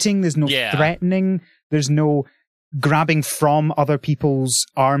fighting, there's no threatening, there's no grabbing from other people's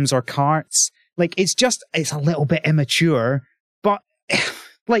arms or carts. Like it's a little bit immature, but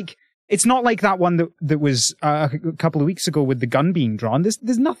like it's not like that one that was a couple of weeks ago with the gun being drawn. There's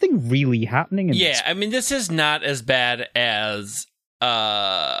nothing really happening in this. I mean, this is not as bad as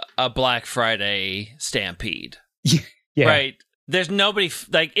a Black Friday stampede. Yeah. Right? There's nobody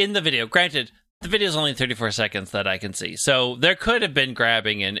like in the video. Granted, the video is only 34 seconds that I can see, so there could have been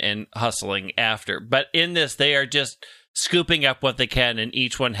grabbing and hustling after. But in this, they are just scooping up what they can, and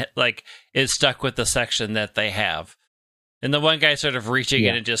each one like is stuck with the section that they have. And the one guy sort of reaching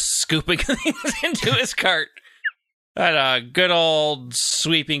in and just scooping things into his cart. Good old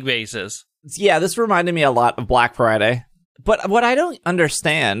sweeping bases. Yeah, this reminded me a lot of Black Friday. But what I don't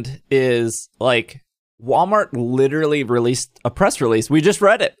understand is, like, Walmart literally released a press release. We just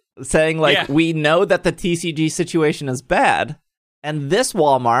read it, saying, like, we know that the TCG situation is bad. And this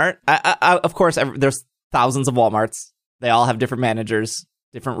Walmart, of course, there's thousands of Walmarts. They all have different managers,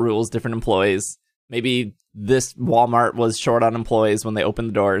 different rules, different employees. Maybe this Walmart was short on employees when they opened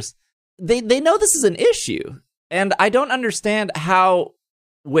the doors. They know this is an issue. And I don't understand how,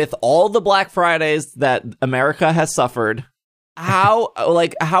 with all the Black Fridays that America has suffered, how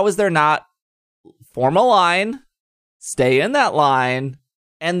is there not form a line, stay in that line,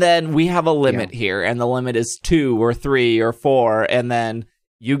 and then we have a limit here, and the limit is 2 or 3 or 4, and then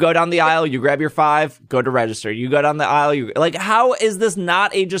you go down the aisle, you grab your 5, go to register. You go down the aisle, how is this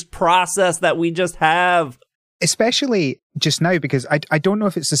not a just process that we just have? especially just now, because I don't know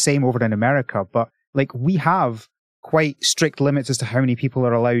if it's the same over in America, but like we have quite strict limits as to how many people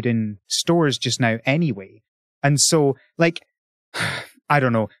are allowed in stores just now anyway. And so, like, I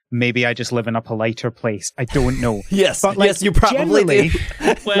don't know, maybe I just live in a politer place. I don't know. Yes, but like, yes, you probably do.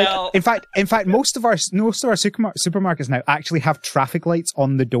 Well, like, in fact, most of our supermarkets now actually have traffic lights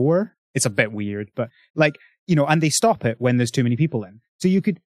on the door. It's a bit weird, but like, you know, and they stop it when there's too many people in. So you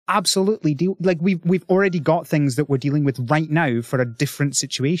could absolutely deal, like we've already got things that we're dealing with right now for a different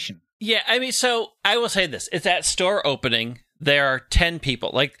situation. yeah, I mean, so I will say this. It's at store opening, there are 10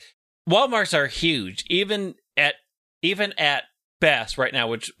 people. Like, Walmarts are huge, even at best right now,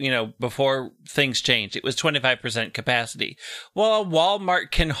 which, you know, before things changed, it was 25% capacity. Well, a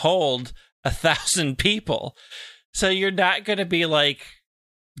Walmart can hold 1,000 people. So you're not going to be like,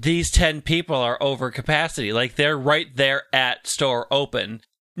 these 10 people are over capacity. Like, they're right there at store open.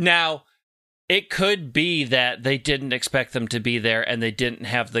 Now, it could be that they didn't expect them to be there and they didn't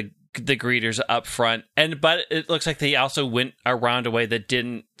have the greeters up front. But it looks like they also went around a way that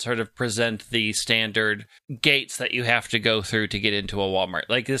didn't sort of present the standard gates that you have to go through to get into a Walmart.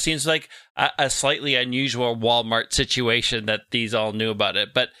 Like, this seems like a slightly unusual Walmart situation that these all knew about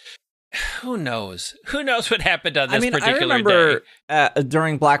it. But who knows? Who knows what happened on this particular I remember, day?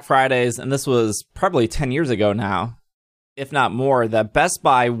 During Black Fridays, and this was probably 10 years ago now, if not more, that Best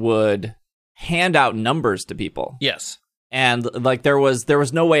Buy would hand out numbers to people. Yes. And like there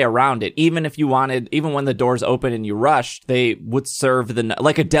was no way around it. Even if you wanted, even when the doors open and you rushed, they would serve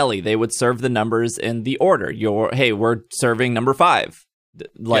like a deli. They would serve the numbers in the order. Hey, we're serving number 5.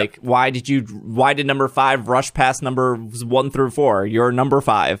 Like, yep. Why did number 5 rush past numbers 1 through 4? You're number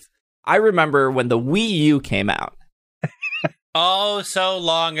 5. I remember when the Wii U came out. Oh, so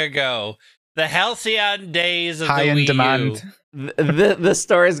long ago. The halcyon days of High the in Wii demand. U. The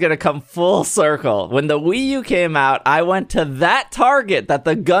story is going to come full circle. When the Wii U came out, I went to that Target that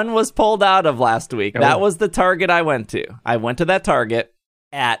the gun was pulled out of last week. Oh. That was the Target I went to. I went to that Target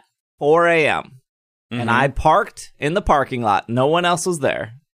at 4 a.m. And I parked in the parking lot. No one else was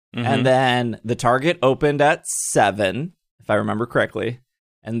there. And then the Target opened at 7, if I remember correctly.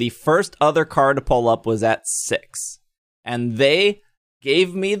 And the first other car to pull up was at 6. And they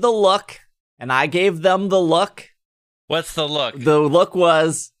gave me the look, and I gave them the look. What's the look? The look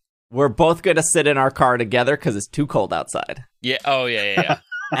was, we're both going to sit in our car together because it's too cold outside. Yeah. Oh, yeah.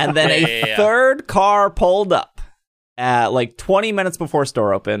 And then a third car pulled up at like 20 minutes before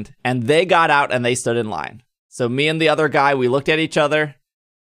store opened, and they got out and they stood in line. So me and the other guy, we looked at each other,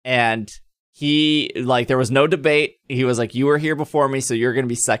 and there was no debate. He was like, you were here before me, so you're going to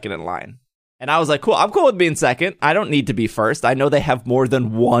be second in line. And I was like, cool, I'm cool with being second. I don't need to be first. I know they have more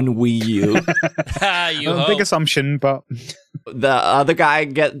than one Wii U. Big assumption, but... The other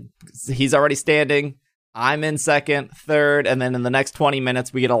guy, he's already standing. I'm in second, third, and then in the next 20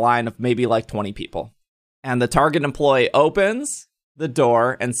 minutes, we get a line of maybe like 20 people. And the Target employee opens the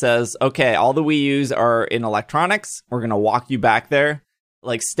door and says, okay, all the Wii U's are in electronics. We're going to walk you back there.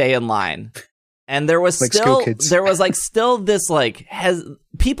 Like, stay in line. And there was like still, school kids. there was like still this like,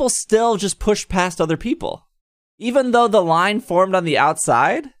 people still just pushed past other people. Even though the line formed on the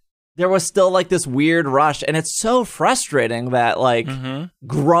outside, there was still like this weird rush. And it's so frustrating that like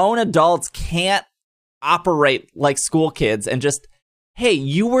grown adults can't operate like school kids and just, hey,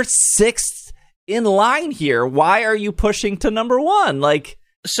 you were 6th in line here. Why are you pushing to number 1? Like,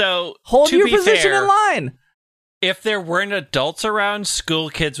 so hold your position in line. If there weren't adults around, school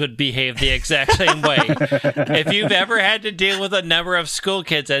kids would behave the exact same way. If you've ever had to deal with a number of school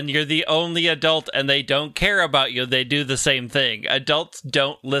kids and you're the only adult and they don't care about you, they do the same thing. Adults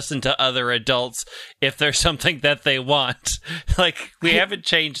don't listen to other adults if there's something that they want. Like, we haven't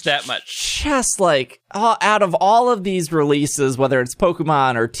changed that much. Just like, out of all of these releases, whether it's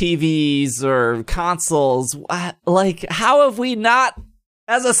Pokemon or TVs or consoles, like, how have we not,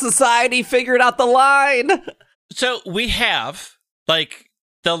 as a society, figured out the line? So we have, like,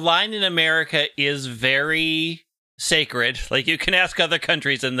 the line in America is very sacred. Like, you can ask other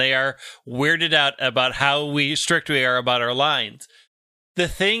countries and they are weirded out about how strict we are about our lines. The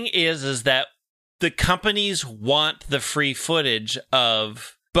thing is that the companies want the free footage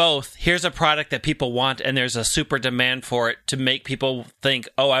of both, here's a product that people want and there's a super demand for it to make people think,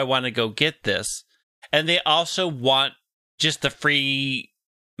 oh, I want to go get this. And they also want just the free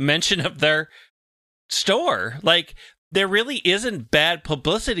mention of their store. Like, there really isn't bad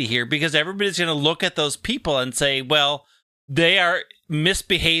publicity here because everybody's going to look at those people and say, well, they are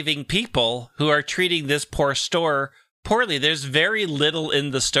misbehaving people who are treating this poor store poorly. There's very little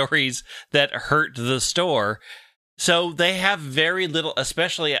in the stories that hurt the store. So they have very little,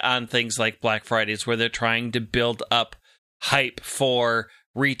 especially on things like Black Fridays, where they're trying to build up hype for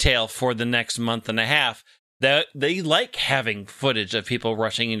retail for the next month and a half. They like having footage of people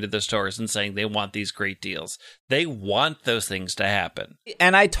rushing into the stores and saying they want these great deals. They want those things to happen.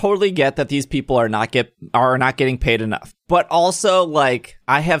 And I totally get that these people are not getting paid enough. But also, like,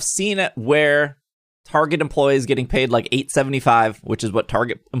 I have seen it where Target employees getting paid like $8.75, which is what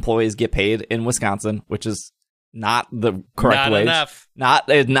Target employees get paid in Wisconsin, which is not the correct wage.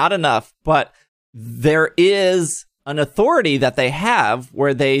 Not enough. But there is an authority that they have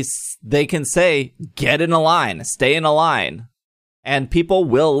where they can say, get in a line, stay in a line, and people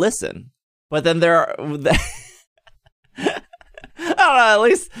will listen. But then there are, I don't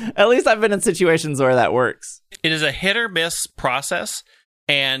know, at least I've been in situations where that works. It is a hit or miss process,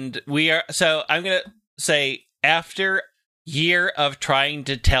 and I'm going to say, after year of trying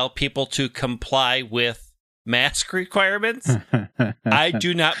to tell people to comply with mask requirements, I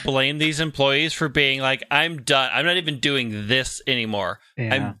do not blame these employees for being like, I'm done. I'm not even doing this anymore.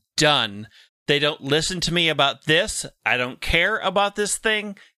 Yeah. I'm done. They don't listen to me about this. I don't care about this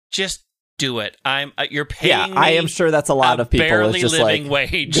thing. Just do it. You're paying me I am sure that's a lot of people. Barely it's just living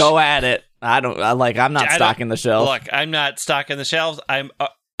like, wage. Go at it. I'm not stocking the shelf. Look, I'm not stocking the shelves. I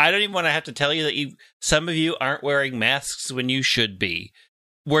don't even want to have to tell you that some of you aren't wearing masks when you should be.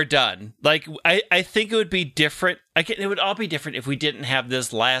 We're done. Like, I think it would be different. It would all be different if we didn't have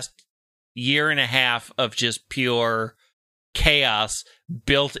this last year and a half of just pure chaos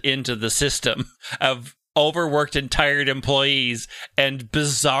built into the system of overworked and tired employees and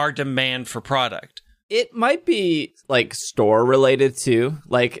bizarre demand for product. It might be like store related too.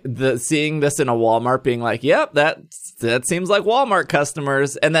 Like seeing this in a Walmart being like, yep, that seems like Walmart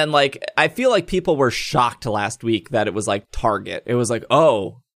customers. And then like, I feel like people were shocked last week that it was like Target. It was like,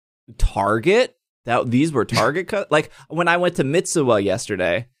 oh, Target? These were Target like when I went to Mitsuwa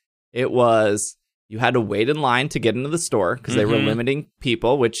yesterday, it was, you had to wait in line to get into the store because they were limiting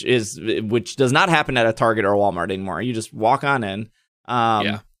people, which does not happen at a Target or a Walmart anymore. You just walk on in.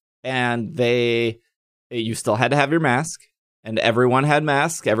 And you still had to have your mask, and everyone had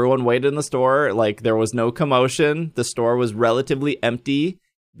masks. Everyone waited in the store. Like, there was no commotion. The store was relatively empty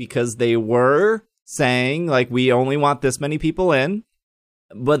because they were saying, like, we only want this many people in.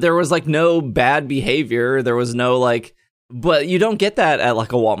 But there was, like, no bad behavior. There was no, like, but you don't get that at,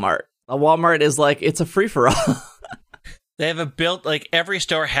 like, a Walmart. A Walmart is, like, it's a free-for-all. They have every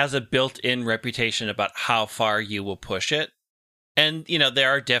store has a built-in reputation about how far you will push it. And,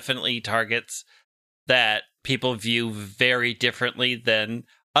 there are definitely Targets that people view very differently than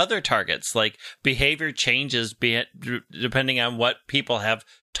other Targets. Like, behavior changes depending on what people have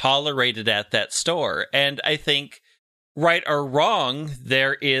tolerated at that store. And I think, right or wrong,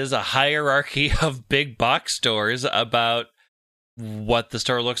 there is a hierarchy of big box stores about what the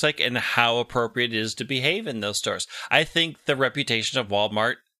store looks like and how appropriate it is to behave in those stores. I think the reputation of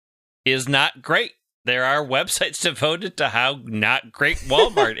Walmart is not great. There are websites devoted to how not great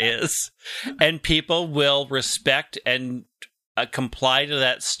Walmart is, and people will respect and comply to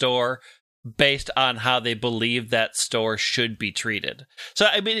that store based on how they believe that store should be treated. So,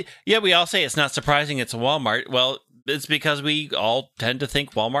 I mean, yeah, we all say it's not surprising it's a Walmart. Well, it's because we all tend to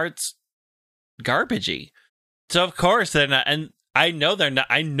think Walmart's garbagey. So, of course, they're not. And I know they're not.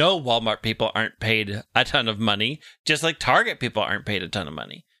 I know Walmart people aren't paid a ton of money, just like Target people aren't paid a ton of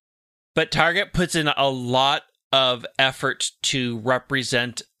money. But Target puts in a lot of effort to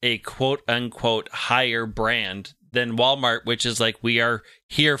represent a quote-unquote higher brand than Walmart, which is like, we are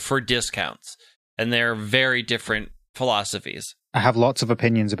here for discounts. And they're very different philosophies. I have lots of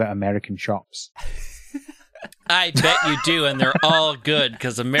opinions about American shops. I bet you do, and they're all good,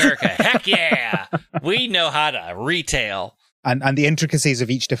 because America, heck yeah! We know how to retail. And the intricacies of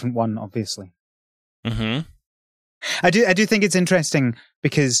each different one, obviously. Mm-hmm. I do think it's interesting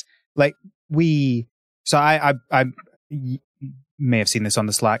because... Like I you may have seen this on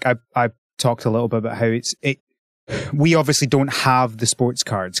the Slack. I talked a little bit about how we obviously don't have the sports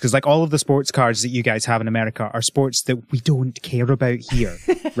cards because like all of the sports cards that you guys have in America are sports that we don't care about here,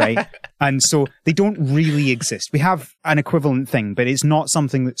 right? And so they don't really exist. We have an equivalent thing, but it's not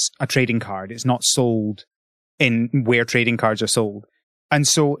something that's a trading card. It's not sold in where trading cards are sold. And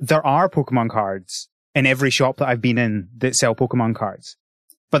so there are Pokemon cards in every shop that I've been in that sell Pokemon cards.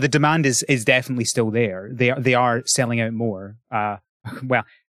 But the demand is definitely still there. They are selling out more. Well,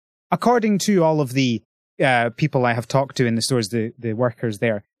 according to all of the people I have talked to in the stores, the workers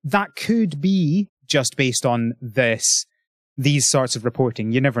there, that could be just based on these sorts of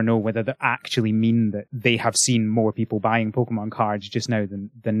reporting. You never know whether they actually mean that they have seen more people buying Pokemon cards just now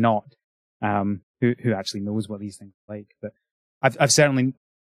than not. who actually knows what these things are like. But I've certainly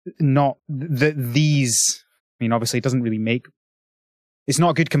not these. I mean, obviously, it doesn't really make. It's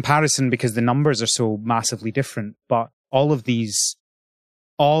not a good comparison because the numbers are so massively different. But all of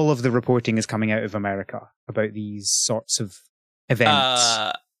the reporting is coming out of America about these sorts of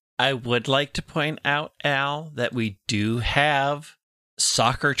events. I would like to point out, Al, that we do have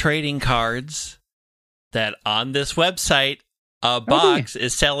soccer trading cards that on this website, a box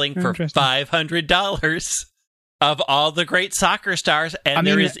is selling for $500 of all the great soccer stars. And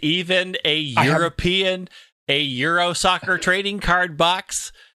there is even a Euro soccer trading card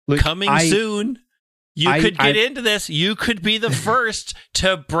box coming soon. You could get into this. You could be the first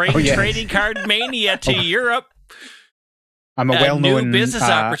to bring trading card mania to Europe. I'm a well-known new business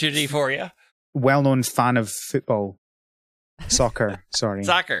opportunity for you. Well-known fan of football, soccer. Sorry,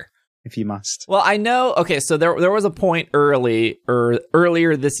 soccer. If you must. Well, I know. Okay, so there was a point earlier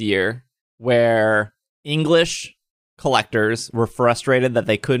this year where English collectors were frustrated that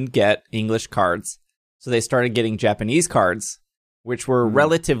they couldn't get English cards, so they started getting Japanese cards, which were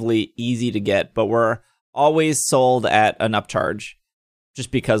relatively easy to get, but were always sold at an upcharge,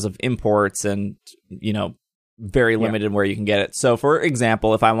 just because of imports and very limited where you can get it. So, for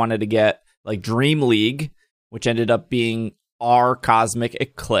example, if I wanted to get like Dream League, which ended up being our Cosmic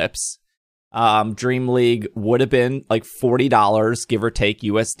Eclipse, Dream League would have been like $40, give or take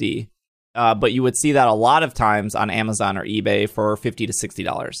USD. But you would see that a lot of times on Amazon or eBay for $50 to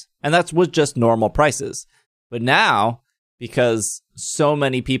 $60. And that was just normal prices. But now, because so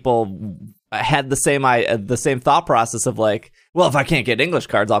many people had the same thought process of like, well, if I can't get English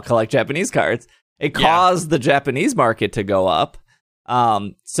cards, I'll collect Japanese cards. It caused the Japanese market to go up.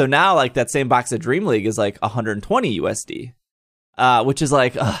 So now, like, that same box of Dream League is like 120 USD, which is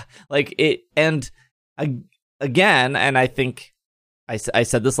like it. And again, and I think I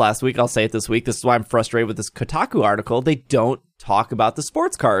said this last week, I'll say it this week. This is why I'm frustrated with this Kotaku article. They don't talk about the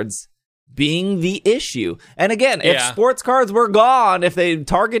sports cards being the issue. And again, if sports cards were gone, if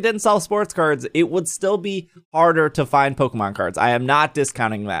Target didn't sell sports cards, it would still be harder to find Pokemon cards. I am not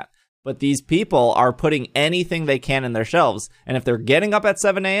discounting that. But these people are putting anything they can in their shelves. And if they're getting up at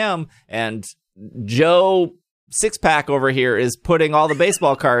 7 a.m. and Joe Six-Pack over here is putting all the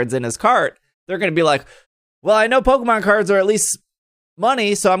baseball cards in his cart, they're going to be like, well, I know Pokemon cards are at least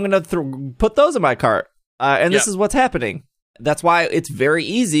money, so I'm going to put those in my cart. And this is what's happening. That's why it's very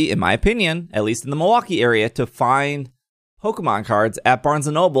easy, in my opinion, at least in the Milwaukee area, to find Pokemon cards at Barnes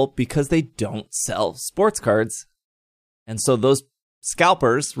 & Noble because they don't sell sports cards. And so those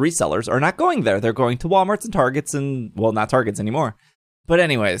scalpers, resellers, are not going there. They're going to Walmarts and Targets and, well, not Targets anymore. But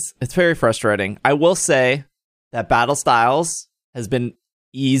anyways, it's very frustrating. I will say that Battle Styles has been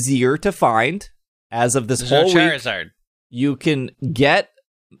easier to find as of this whole week. Charizard. You can get,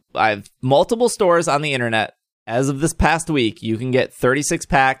 I have multiple stores on the internet. As of this past week, you can get 36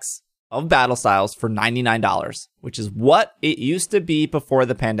 packs of Battle Styles for $99, which is what it used to be before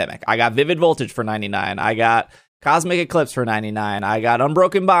the pandemic. I got Vivid Voltage for $99. I got Cosmic Eclipse for $99. I got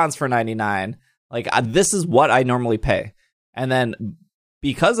Unbroken Bonds for $99. Like, this is what I normally pay. And then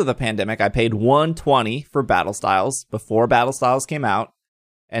because of the pandemic, I paid $120 for Battle Styles before Battle Styles came out.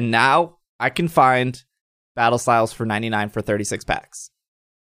 And now I can find Battle Styles for $99 for 36 packs.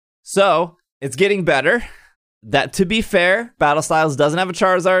 So it's getting better. That, to be fair, Battle Styles doesn't have a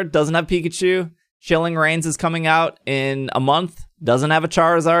Charizard, doesn't have Pikachu. Chilling Reigns is coming out in a month, doesn't have a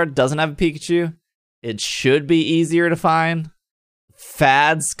Charizard, doesn't have a Pikachu. It should be easier to find.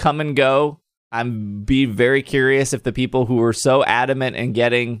 Fads come and go. I'm be very curious if the people who were so adamant in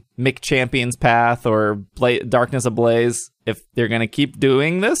getting Mick Champion's Path or Darkness Ablaze, if they're going to keep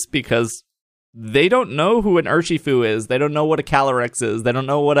doing this, because they don't know who an Urshifu is. They don't know what a Calyrex is. They don't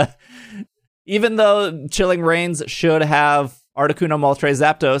know what a... Even though Chilling Reigns should have Articuno, Moltres,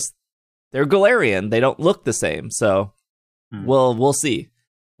 Zapdos, they're Galarian. They don't look the same. So we'll see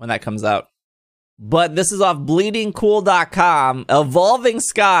when that comes out. But this is off bleedingcool.com. Evolving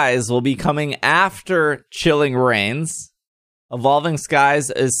Skies will be coming after Chilling Reigns. Evolving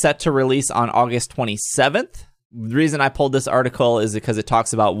Skies is set to release on August 27th. The reason I pulled this article is because it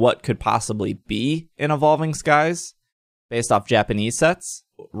talks about what could possibly be in Evolving Skies based off Japanese sets.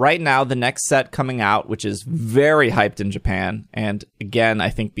 Right now, the next set coming out, which is very hyped in Japan, and again, I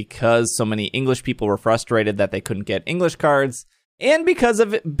think because so many English people were frustrated that they couldn't get English cards, and because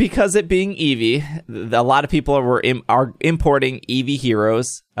it being Eevee, a lot of people are importing Eevee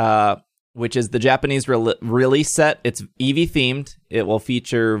Heroes, which is the Japanese release set. It's Eevee themed. It will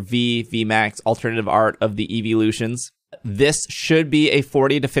feature VMAX alternative art of the Eeveelutions. This should be a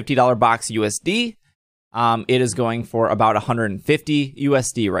 $40 to $50 box USD. It is going for about $150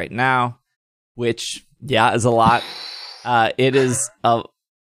 USD right now. which is a lot. It is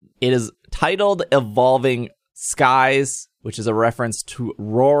titled Evolving Skies, which is a reference to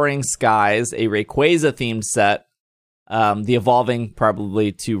Roaring Skies, a Rayquaza themed set. The Evolving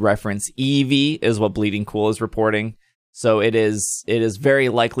probably to reference Eevee is what Bleeding Cool is reporting. So it is very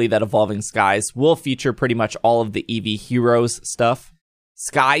likely that Evolving Skies will feature pretty much all of the Eevee Heroes stuff.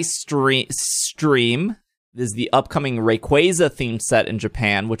 Sky Stream is the upcoming Rayquaza themed set in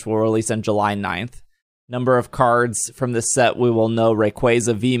Japan, which will release on July 9th. Number of cards from this set we will know: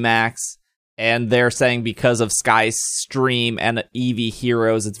 Rayquaza VMAX, and they're saying because of Sky Stream and Eevee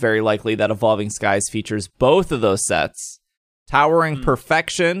Heroes, it's very likely that Evolving Skies features both of those sets. Towering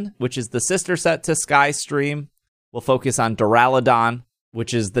Perfection, which is the sister set to Sky Stream, will focus on Duraludon,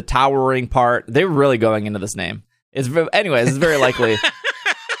 which is the towering part. They're really going into this name. It's very likely.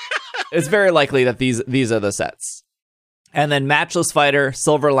 It's very likely that these are the sets. And then Matchless Fighter,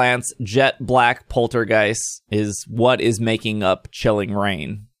 Silver Lance, Jet Black Poltergeist is what is making up Chilling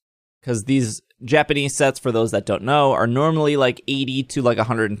Reign. Because these Japanese sets, for those that don't know, are normally like 80 to like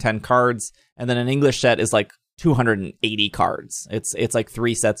 110 cards. And then an English set is like 280 cards. It's like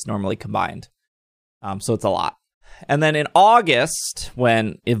 3 sets normally combined. So it's a lot. And then in August,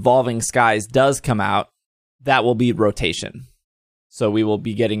 when Evolving Skies does come out, that will be rotation. So we will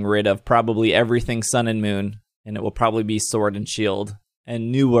be getting rid of probably everything Sun and Moon, and it will probably be Sword and Shield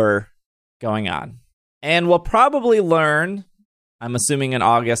and newer going on. And we'll probably learn, I'm assuming in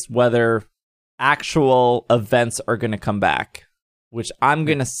August, whether actual events are going to come back, which I'm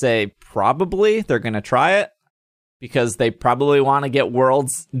going to say probably they're going to try it because they probably want to get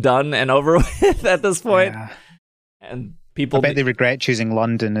Worlds done and over with at this point. Yeah. And people, I bet they regret choosing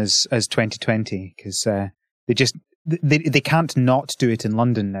London as 2020 because they can't not do it in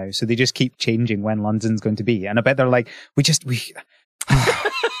London now, so they just keep changing when London's going to be. And I bet they're like, it's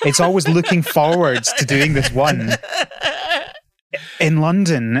always looking forwards to doing this one in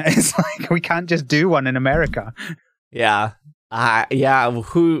London. It's like we can't just do one in America. Yeah. I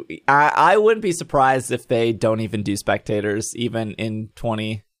wouldn't be surprised if they don't even do spectators even in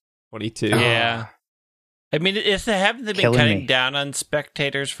 2022. Yeah. I mean, haven't they been cutting down on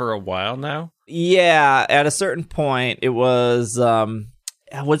spectators for a while now? Yeah, at a certain point, it was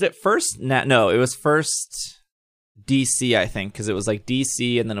it first? No, it was first DC, I think, because it was like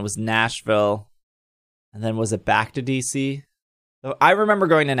DC, and then it was Nashville, and then was it back to DC? So I remember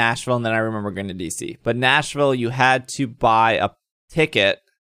going to Nashville, and then I remember going to DC. But Nashville, you had to buy a ticket,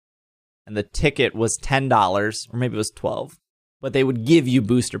 and the ticket was $10, or maybe it was $12, but they would give you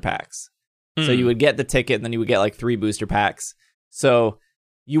booster packs. So you would get the ticket, and then you would get like 3 booster packs. So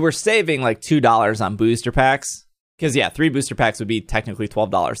you were saving like $2 on booster packs. Because, 3 booster packs would be technically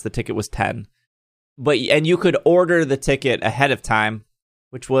 $12. The ticket was $10. And you could order the ticket ahead of time,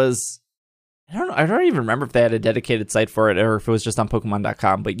 which was, I don't even remember if they had a dedicated site for it or if it was just on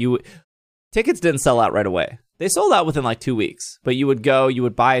Pokemon.com. But tickets didn't sell out right away. They sold out within like 2 weeks. But you would go, you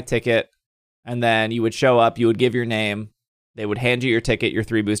would buy a ticket, and then you would show up, you would give your name. They would hand you your ticket, your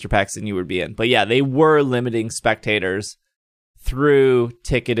 3 booster packs, and you would be in. But they were limiting spectators through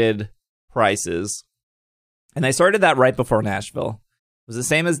ticketed prices. And they started that right before Nashville. It was the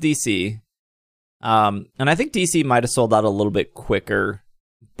same as DC. And I think DC might have sold out a little bit quicker.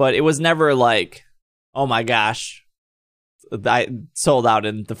 But it was never like, oh my gosh, I sold out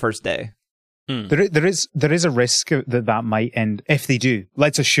in the first day. There is a risk that might end if they do.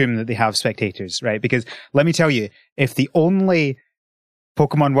 Let's assume that they have spectators, right? Because let me tell you, if the only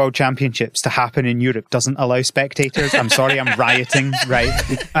Pokemon World Championships to happen in Europe doesn't allow spectators, I'm sorry, I'm rioting, right?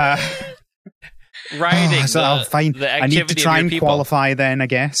 Rioting. So I'll find. I need to try and qualify then, I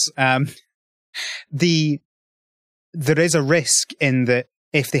guess. There is a risk in that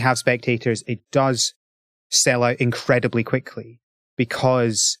if they have spectators, it does sell out incredibly quickly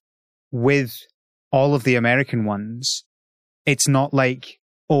because with all of the American ones, it's not like,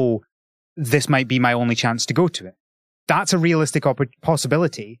 oh, this might be my only chance to go to it. That's a realistic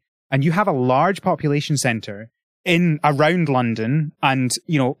possibility. And you have a large population center around London, and,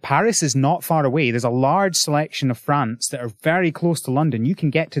 Paris is not far away. There's a large selection of France that are very close to London. You can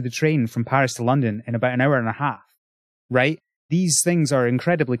get to the train from Paris to London in about an hour and a half, right? These things are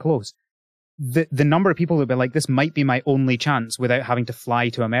incredibly close. The number of people that be like, this might be my only chance without having to fly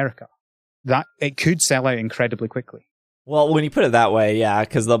to America, that it could sell out incredibly quickly. Well, when you put it that way, yeah,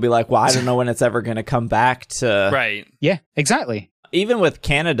 because they'll be like, well, I don't know when it's ever going to come back to... Right. Yeah, exactly. Even with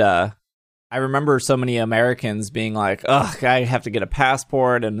Canada, I remember so many Americans being like, ugh, I have to get a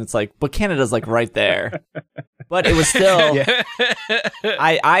passport, and it's like, but Canada's like right there. But it was still... Yeah.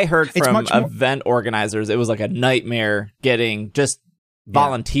 I heard from event organizers, it was like a nightmare getting just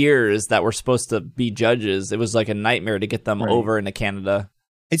volunteers that were supposed to be judges. It was like a nightmare to get them Right. over into Canada.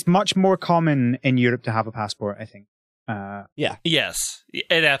 It's much more common in Europe to have a passport, I think. Yes,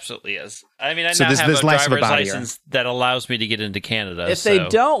 it absolutely is. I mean, I So now have there's a less of a driver's barrier. license that allows me to get into Canada. If they so-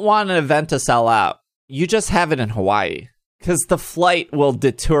 don't want an event to sell out, you just have it in Hawaii. Because the flight will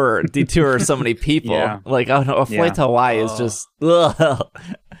deter so many people. Yeah. Like, oh no, a flight Yeah. to Hawaii is just... Ugh.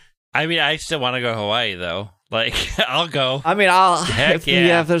 I mean, I still want to go to Hawaii, though. Like, I'll go. I mean, Heck if,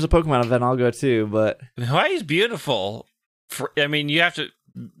 yeah. if there's a Pokemon event, I'll go too, but... Hawaii's beautiful. I mean, you have to...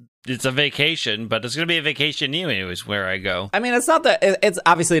 It's a vacation, but it's going to be a vacation anyways where I go. I mean, it's not that it's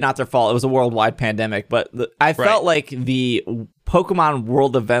obviously not their fault. It was a worldwide pandemic, but I felt like the Pokemon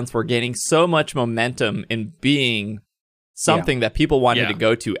World events were gaining so much momentum in being something that people wanted to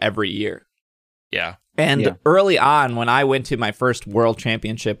go to every year. Yeah. And early on, when I went to my first World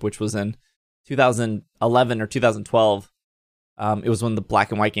Championship, which was in 2011 or 2012, it was when the Black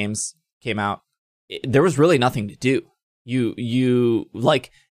and White games came out. There was really nothing to do. You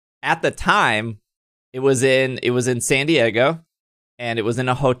like. At the time, it was in San Diego, and it was in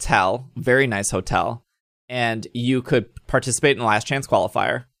a hotel, very nice hotel, and you could participate in the Last Chance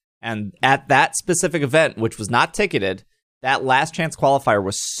qualifier. And at that specific event, which was not ticketed, that Last Chance qualifier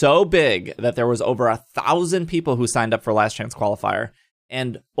was so big that there was over 1,000 people who signed up for Last Chance qualifier,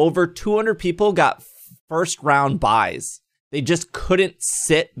 and over 200 people got first round buys. They just couldn't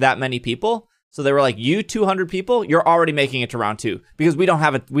sit that many people. So they were like, you 200 people, you're already making it to round 2 because we don't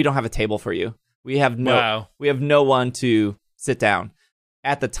have a table for you. We have no one to sit down.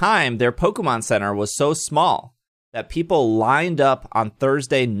 At the time, their Pokemon Center was so small that people lined up on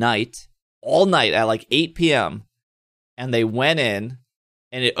Thursday night, all night at like 8 p.m. And they went in,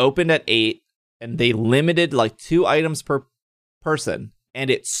 and it opened at 8, and they limited like 2 items per person, and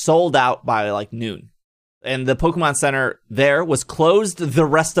it sold out by like noon. And the Pokemon Center there was closed the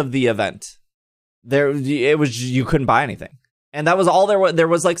rest of the event. You couldn't buy anything, and that was all there was. There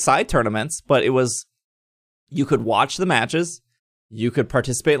was like side tournaments, but you could watch the matches, you could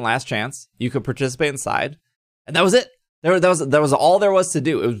participate in Last Chance, you could participate inside, and that was it. That was all there was to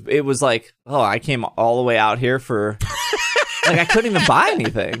do. It was like, oh, I came all the way out here for like I couldn't even buy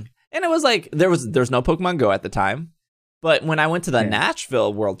anything, and it was like there's no Pokemon Go at the time, but when I went to the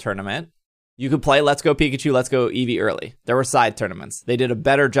Nashville World Tournament. You could play Let's Go Pikachu, Let's Go Eevee early. There were side tournaments. They did a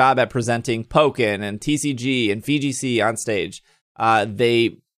better job at presenting Pokken and TCG and VGC on stage.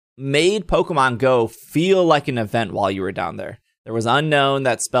 They made Pokemon Go feel like an event while you were down there. There was Unknown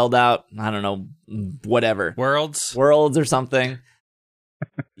that spelled out, I don't know, whatever. Worlds or something.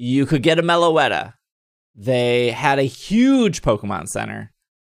 You could get a Meloetta. They had a huge Pokemon Center.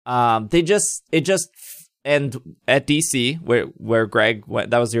 And at DC, where Greg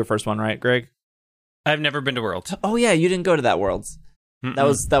went, that was your first one, right, Greg? I've never been to Worlds. Oh yeah, you didn't go to that Worlds. Mm-mm.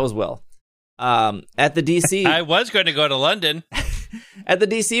 That was Will. At the DC, I was going to go to London. At the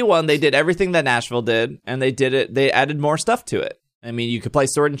DC one, they did everything that Nashville did, and they did it. They added more stuff to it. I mean, you could play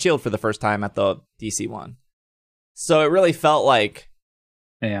Sword and Shield for the first time at the DC one. So it really felt like,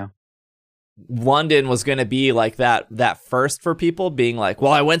 London was going to be like that first for people, being like,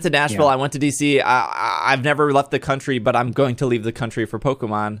 well, I went to Nashville, I went to DC, I've never left the country, but I'm going to leave the country for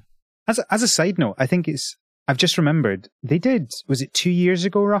Pokemon. As a side note, I think I've just remembered, they did, was it 2 years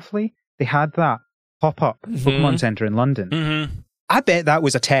ago roughly? They had that pop-up Pokemon Center in London. Mm-hmm. I bet that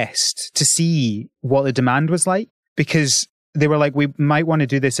was a test to see what the demand was like, because they were like, we might want to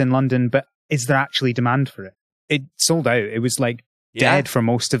do this in London, but is there actually demand for it? It sold out. It was like dead for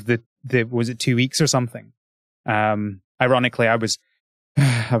most of the was it 2 weeks or something? Ironically, I was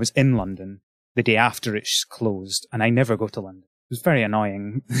in London the day after it closed, and I never go to London. It was very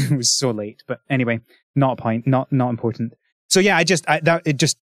annoying. It was so late, but anyway, not a point, not important. So yeah,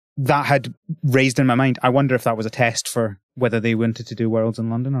 that had raised in my mind. I wonder if that was a test for whether they wanted to do Worlds in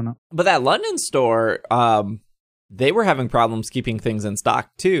London or not. But that London store, they were having problems keeping things in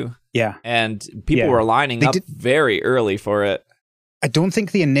stock too. Yeah, and people were lining up very early for it. I don't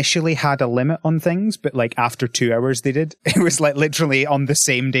think they initially had a limit on things, but like after 2 hours they did. It was like literally on the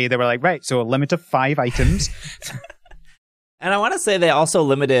same day they were like, right, so a limit of 5 items. And I want to say they also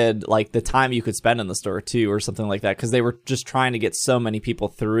limited like the time you could spend in the store too, or something like that, because they were just trying to get so many people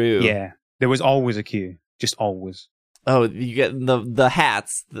through. Yeah, there was always a queue, just always. Oh, you get the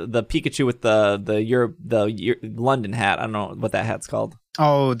hats, the Pikachu with the London hat. I don't know what that hat's called.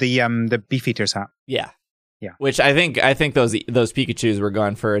 Oh, the Beefeater's hat. Yeah. Yeah. Which I think those Pikachus were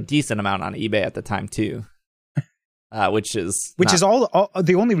going for a decent amount on eBay at the time too. Which is all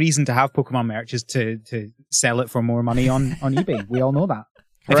the only reason to have Pokemon merch is to sell it for more money on eBay. We all know that.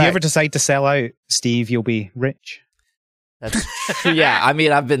 If you ever decide to sell out, Steve, you'll be rich. That's true. Yeah, I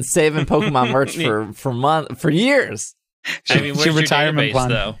mean, I've been saving Pokemon merch for years. I mean, where's your retirement database, plan?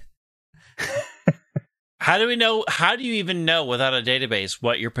 though? How do we know? How do you even know without a database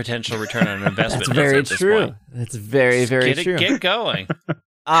what your potential return on investment That's is very at this true. point? That's very, very true. Get going.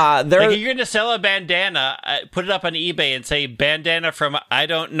 There, Like, you're going to sell a bandana, put it up on eBay and say, bandana from I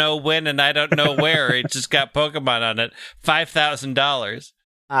don't know when and I don't know where. It just got Pokemon on it. $5,000.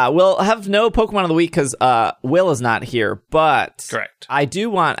 we'll have no Pokemon of the week because Will is not here, but Correct. I do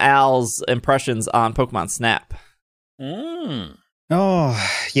want Al's impressions on Pokemon Snap. Oh,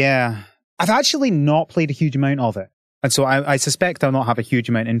 yeah. I've actually not played a huge amount of it. And so I suspect I'll not have a huge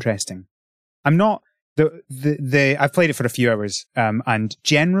amount interesting. I'm not... I've played it for a few hours, and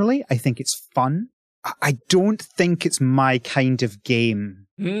generally I think it's fun. I don't think it's my kind of game.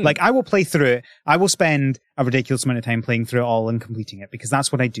 Like, I will play through it. I will spend a ridiculous amount of time playing through it all and completing it, because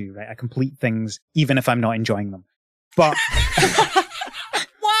that's what I do, right? I complete things even if I'm not enjoying them. But...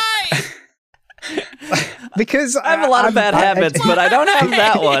 Why? Because I have a lot of bad habits, but I don't have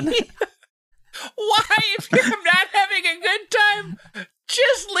that one. Why? If you're not having a good time,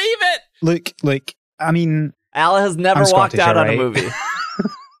 just leave it. Look, I mean... Al has never I'm walked Scottish, out on a alright? movie.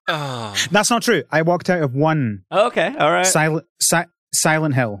 Oh. That's not true. I walked out of one Okay, all right.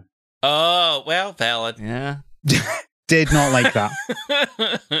 Silent Hill. Oh, well, valid. Yeah. Did not like that.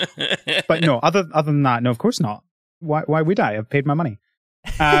 But no, other than that, no, of course not. Why would I? I've paid my money.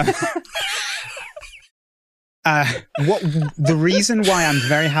 What the reason why I'm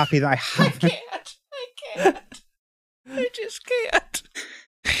very happy that I haven't... I just can't.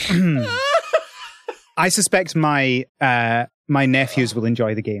 I suspect my nephews will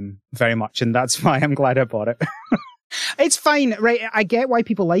enjoy the game very much, and that's why I'm glad I bought it. It's fine, right? I get why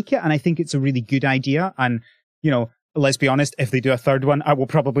people like it, and I think it's a really good idea. And, you know, let's be honest, if they do a third one, I will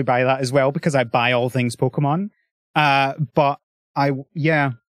probably buy that as well, because I buy all things Pokemon. But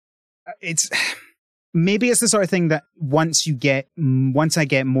it's... Maybe it's the sort of thing that once I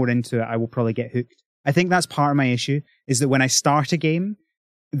get more into it, I will probably get hooked. I think that's part of my issue, is that when I start a game,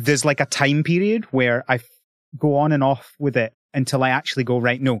 there's like a time period where I go on and off with it until I actually go,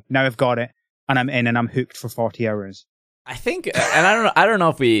 right, no, now I've got it, and I'm in and I'm hooked for 40 hours. I think, and I don't know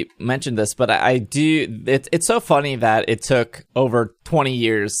if we mentioned this, but I do. It's so funny that it took over 20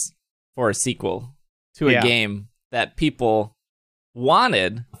 years for a sequel to a game that people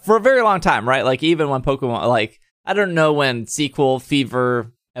wanted for a very long time, right? Like, even when Pokemon, like, I don't know when sequel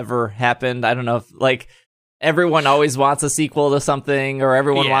fever ever happened. I don't know if, like, everyone always wants a sequel to something, or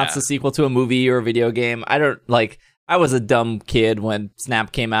everyone wants a sequel to a movie or a video game. I was a dumb kid when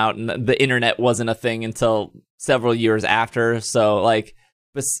Snap came out, and the internet wasn't a thing until several years after. So, like,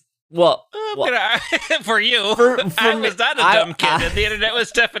 for you, for I me, was not a dumb kid, and the internet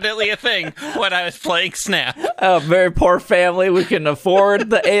was definitely a thing when I was playing Snap. A very poor family. We couldn't afford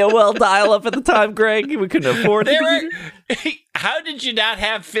the AOL dial-up at the time, Greg. We couldn't afford it. How did you not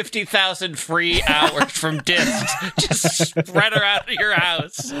have 50,000 free hours from discs just spread around your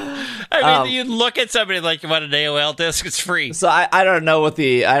house? I mean, you'd look at somebody like, you want an AOL disc? It's free. So I don't know what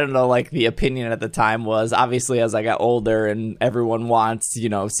the opinion at the time was. Obviously, as I got older, and everyone wants,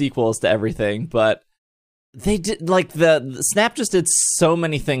 sequels to everything, but they did, like, the Snap just did so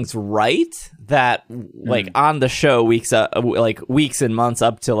many things right that, like, on the show weeks and months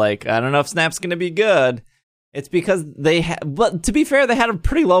up to, like, I don't know if Snap's gonna be good. It's because but to be fair, they had a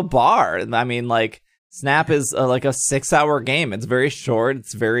pretty low bar. I mean, like, Snap is like a 6-hour game. It's very short.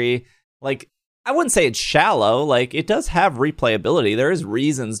 It's very, like, I wouldn't say it's shallow. Like, it does have replayability. There is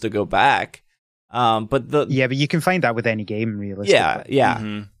reasons to go back. But you can find that with any game, realistically. Yeah.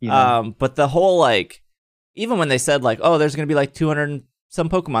 Mm-hmm. But the whole, like, even when they said, like, oh, there's going to be like 200 and some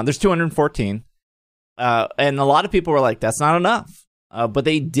Pokemon, there's 214. And a lot of people were like, that's not enough. But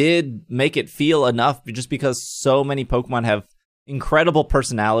they did make it feel enough, just because so many Pokemon have incredible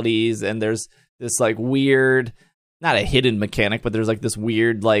personalities, and there's this, like, weird, not a hidden mechanic, but there's, like, this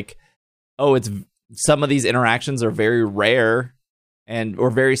weird, like, some of these interactions are very rare or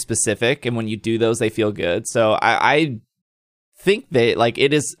very specific, and when you do those, they feel good. So I think they, like,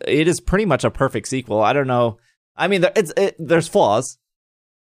 it is pretty much a perfect sequel. I don't know. I mean, there's flaws,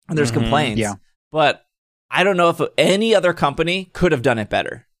 and there's complaints, but I don't know if any other company could have done it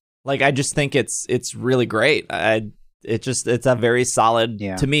better. Like, I just think it's really great. It's a very solid,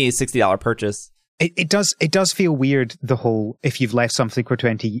 to me, $60 purchase. It does feel weird, the whole, if you've left something for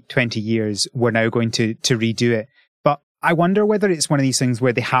 20 years, we're now going to redo it. But I wonder whether it's one of these things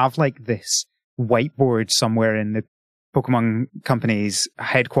where they have, like, this whiteboard somewhere in the Pokemon company's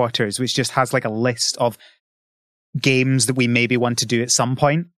headquarters, which just has, like, a list of games that we maybe want to do at some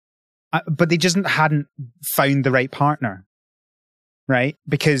point. But they just hadn't found the right partner. right?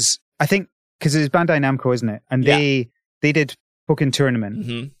 Because I think it's Bandai Namco, isn't it? And they did Pokken Tournament.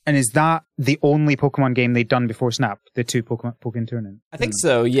 Mm-hmm. And is that the only Pokemon game they'd done before Snap? The two Pokken Tournament? I think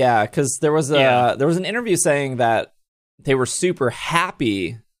so, yeah, because there was an interview saying that they were super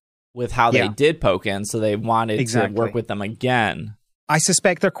happy with how they did Pokken, so they wanted to work with them again. I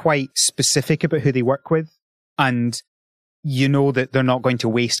suspect they're quite specific about who they work with, and you know that they're not going to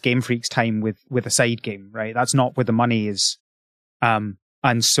waste Game Freak's time with a side game, right? That's not where the money is. And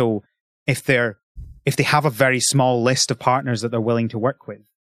so if they have a very small list of partners that they're willing to work with,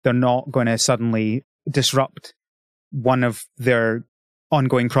 they're not going to suddenly disrupt one of their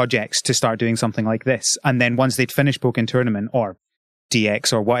ongoing projects to start doing something like this. And then once they'd finished Pokken Tournament or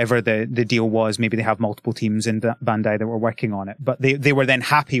DX or whatever the deal was, maybe they have multiple teams in Bandai that were working on it, but they were then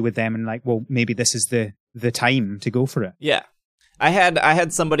happy with them and like, well, maybe this is the time to go for it. Yeah. I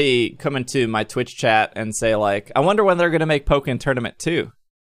had somebody come into my Twitch chat and say like, I wonder when they're going to make Pokken Tournament 2.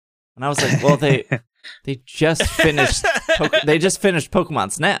 And I was like, well, they just finished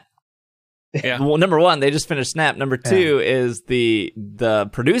Pokemon Snap. Yeah. Well, number one, they just finished Snap. Number two is the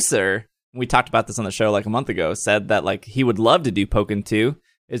producer, we talked about this on the show like a month ago, said that like he would love to do Pokken 2,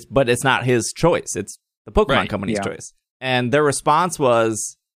 but it's not his choice. It's the Pokemon Company's choice. And their response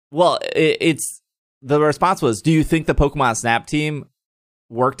was, do you think the Pokemon Snap team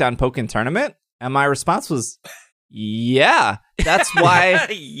worked on Pokken Tournament? And my response was, yeah, that's why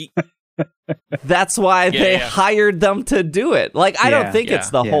they hired them to do it. Like, I don't think it's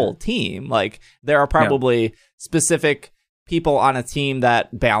the whole team. Like, there are probably specific people on a team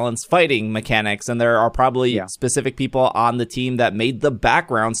that balance fighting mechanics, and there are probably specific people on the team that made the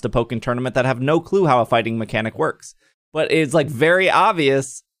backgrounds to Pokken Tournament that have no clue how a fighting mechanic works. But it's like very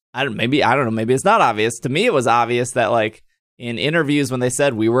obvious. Maybe it's not obvious. To me, it was obvious that like in interviews when they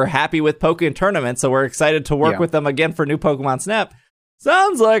said we were happy with Pokken Tournament, so we're excited to work with them again for new Pokemon Snap.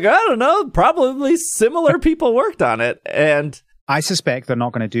 Sounds like, I don't know, probably similar people worked on it. And I suspect they're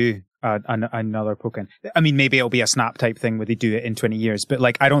not going to do another Pokken. I mean, maybe it'll be a Snap type thing where they do it in 20 years, but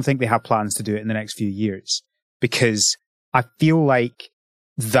like, I don't think they have plans to do it in the next few years because I feel like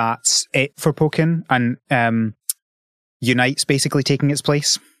that's it for Pokken, and Unite's basically taking its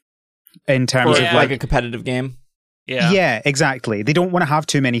place in terms of like a competitive game. Yeah, exactly. They don't want to have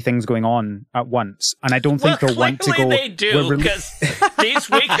too many things going on at once, and I don't think they'll want to go. They do, because these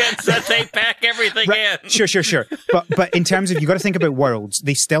weekends that they pack everything in. Sure. But in terms of, you got to think about Worlds.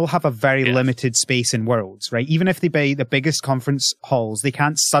 They still have a very limited space in Worlds, right? Even if they buy the biggest conference halls, they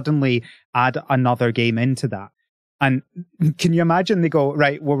can't suddenly add another game into that. And can you imagine they go,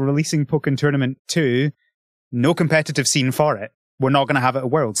 right, we're releasing Pokken Tournament 2, no competitive scene for it. We're not going to have it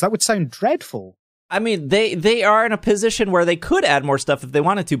at Worlds. That would sound dreadful. I mean, they are in a position where they could add more stuff if they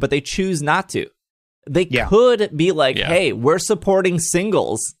wanted to, but they choose not to. They could be like, hey, we're supporting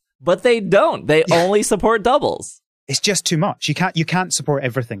singles, but they don't. They only support doubles. It's just too much. You can't support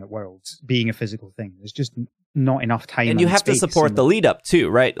everything at Worlds being a physical thing. There's just not enough time. And you have to support the lead up too,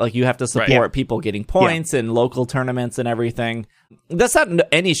 right? Like you have to support people getting points in local tournaments and everything. That's not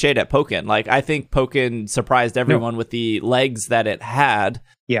any shade at Pokken. Like I think Pokken surprised everyone with the legs that it had.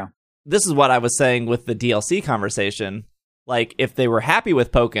 Yeah. This is what I was saying with the DLC conversation. Like, if they were happy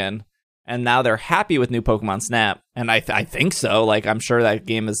with Pokken, and now they're happy with new Pokemon Snap, and I think so. Like, I'm sure that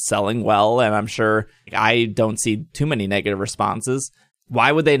game is selling well, and I'm sure I don't see too many negative responses.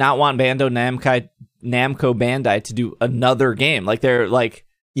 Why would they not want Namco Bandai to do another game? Like, they're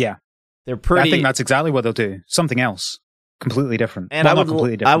pretty. I think that's exactly what they'll do. Something else, completely different. And I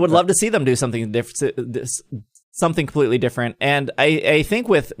would love to see them do something different. Something completely different. And I think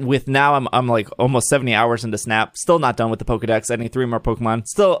with now I'm like almost 70 hours into Snap, still not done with the Pokedex. I need 3 more Pokemon.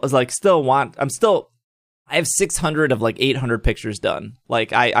 I have 600 of like 800 pictures done.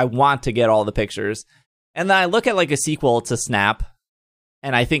 Like I want to get all the pictures. And then I look at like a sequel to Snap,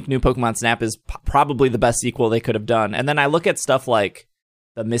 and I think new Pokemon Snap is probably the best sequel they could have done. And then I look at stuff like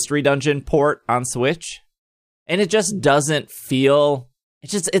the Mystery Dungeon port on Switch, and it just doesn't feel,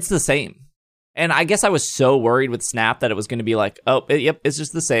 it's the same. And I guess I was so worried with Snap that it was going to be like, it's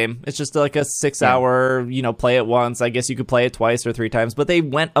just the same. It's just like a 6-hour, play it once. I guess you could play it twice or 3 times, but they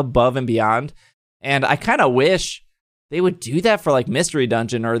went above and beyond. And I kind of wish they would do that for like Mystery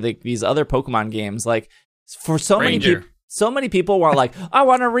Dungeon or these other Pokemon games. Like for so many people were like, I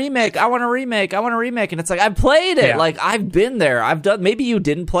want a remake. And it's like, I played it. Yeah. Like I've been there. I've done, maybe you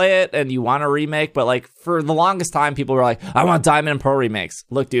didn't play it and you want a remake, but like for the longest time, people were like, I want Diamond and Pearl remakes.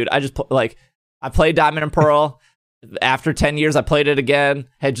 Look, dude, I played Diamond and Pearl. After 10 years, I played it again.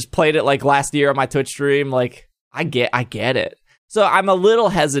 Had just played it like last year on my Twitch stream. Like, I get it. So I'm a little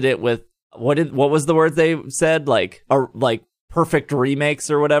hesitant with what was the word they said? Like perfect remakes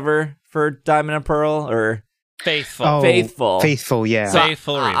or whatever for Diamond and Pearl, or Faithful. Oh, Faithful, yeah. So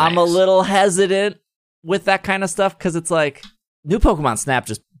Faithful I'm a remakes. little hesitant with that kind of stuff because it's like new Pokemon Snap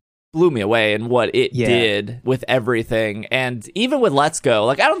just blew me away in what it did with everything. And even with Let's Go,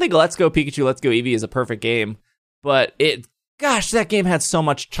 like I don't think Let's Go Pikachu, Let's Go Eevee is a perfect game, but that game had so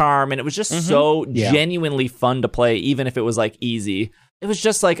much charm and it was just so genuinely fun to play, even if it was like easy. It was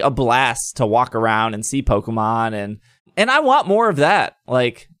just like a blast to walk around and see Pokemon, and I want more of that.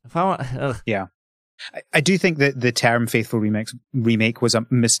 Like if I want, Yeah. I do think that the term Faithful remake was a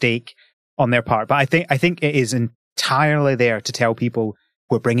mistake on their part, but I think it is entirely there to tell people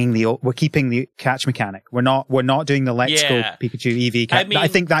we're keeping the catch mechanic. We're not doing the Let's Go Pikachu Eevee catch. I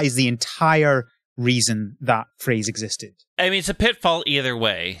think that is the entire reason that phrase existed. I mean, it's a pitfall either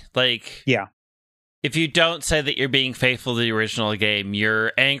way. Like, yeah, if you don't say that you're being faithful to the original game,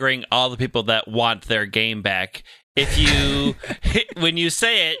 you're angering all the people that want their game back. If you, when you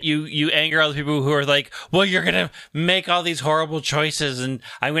say it, you anger other people who are like, well, you're going to make all these horrible choices and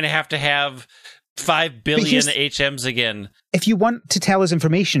I'm going to have 5 billion HMs again. If you want to tell us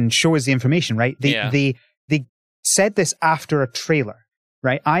information, show us the information, right? They said this after a trailer,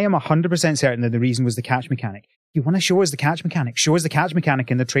 right? I am 100% certain that the reason was the catch mechanic. You want to show us the catch mechanic? Show us the catch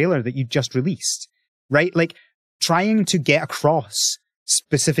mechanic in the trailer that you just released, right? Like trying to get across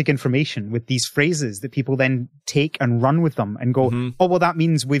specific information with these phrases that people then take and run with them and go, oh, well, that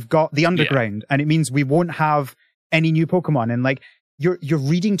means we've got the underground and it means we won't have any new Pokemon. And like, you're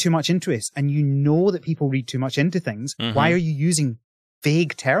reading too much into it, and you know that people read too much into things. Why are you using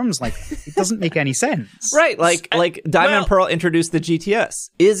vague terms like that? It doesn't make any sense. Right, like Diamond and Pearl introduced the GTS.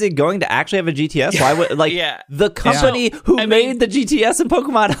 Is it going to actually have a GTS? Why would the company who made the GTS in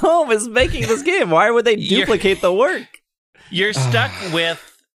Pokemon Home is making this game? Why would they duplicate the work? You're stuck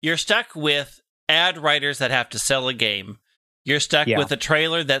with ad writers that have to sell a game. You're stuck with a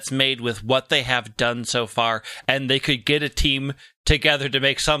trailer that's made with what they have done so far, and they could get a team together to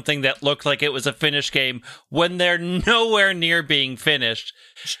make something that looked like it was a finished game when they're nowhere near being finished.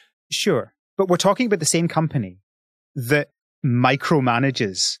 Sure, but we're talking about the same company that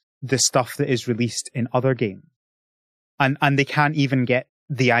micromanages the stuff that is released in other games. And they can't even get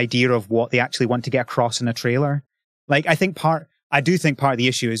the idea of what they actually want to get across in a trailer. Like, I do think part of the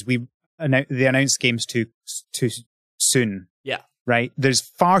issue is they announced games too soon. Yeah. Right? There's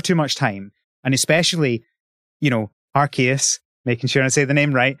far too much time. And especially, Arceus, making sure I say the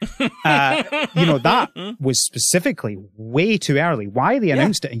name right, that was specifically way too early. Why they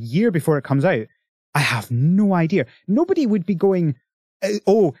announced it a year before it comes out, I have no idea. Nobody would be going,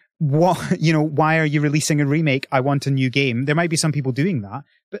 why are you releasing a remake? I want a new game. There might be some people doing that,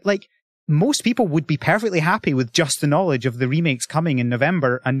 but like, most people would be perfectly happy with just the knowledge of the remakes coming in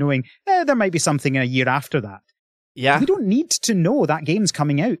November and knowing there might be something a year after that. Yeah. We don't need to know that game's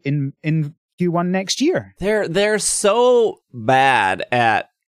coming out in Q1 next year. They're so bad at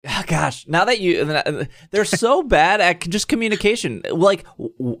now that they're so bad at just communication. Like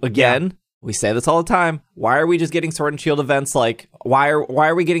again, we say this all the time. Why are we just getting Sword and Shield events? Like why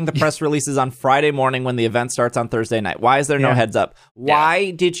are we getting the press releases on Friday morning when the event starts on Thursday night? Why is there no heads up?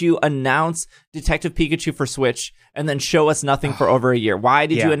 Why did you announce Detective Pikachu for Switch and then show us nothing for over a year? Why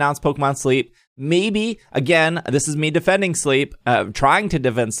did you announce Pokemon Sleep? Maybe, again, this is me defending Sleep, trying to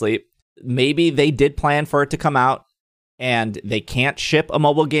defend Sleep. Maybe they did plan for it to come out and they can't ship a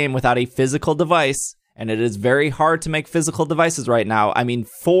mobile game without a physical device. And it is very hard to make physical devices right now. I mean,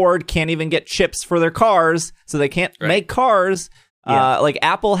 Ford can't even get chips for their cars, so they can't make cars. Like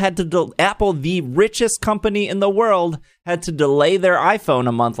Apple had to, Apple, the richest company in the world, had to delay their iPhone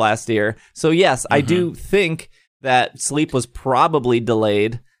a month last year. So yes, I do think that Sleep was probably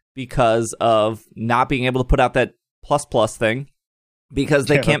delayed because of not being able to put out that plus thing because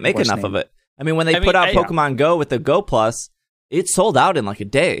they can't make enough of it. I mean, when they put out Pokemon Go with the Go Plus, it sold out in like a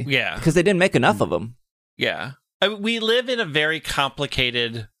day. Yeah. Because they didn't make enough of them. Yeah. I mean, we live in a very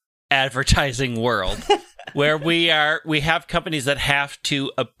complicated advertising world where we have companies that have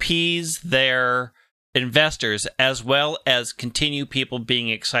to appease their investors as well as continue people being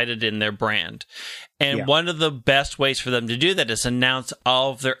excited in their brand. And one of the best ways for them to do that is announce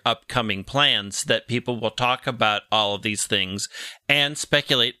all of their upcoming plans, that people will talk about all of these things and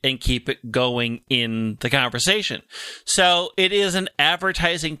speculate and keep it going in the conversation. So it is an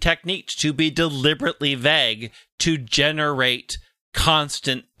advertising technique to be deliberately vague to generate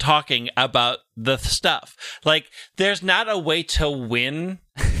constant talking about the stuff. Like, there's not a way to win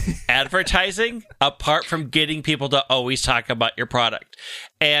advertising apart from getting people to always talk about your product.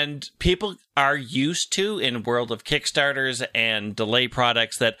 And people are used to, in world of Kickstarters and delay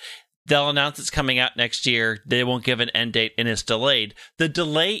products, that they'll announce it's coming out next year. They won't give an end date, and it's delayed. The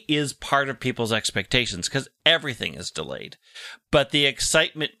delay is part of people's expectations because everything is delayed. But the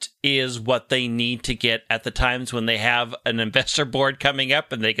excitement is what they need to get at the times when they have an investor board coming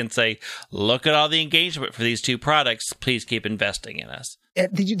up and they can say, look at all the engagement for these two products. Please keep investing in us.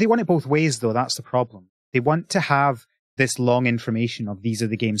 They want it both ways, though. That's the problem. They want to have this long information of these are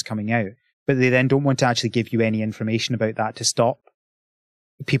the games coming out, but they then don't want to actually give you any information about that to stop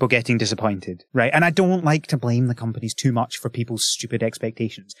people getting disappointed, right? And I don't like to blame the companies too much for people's stupid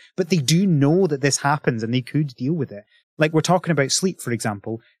expectations, but they do know that this happens and they could deal with it. Like we're talking about Sleep, for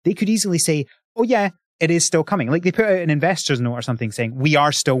example. They could easily say, oh yeah, it is still coming. Like they put out an investor's note or something saying, we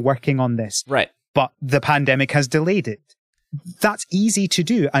are still working on this. Right. But the pandemic has delayed it. That's easy to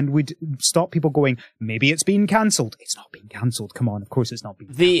do and would stop people going, maybe it's been cancelled. It's not been cancelled. Come on, of course it's not been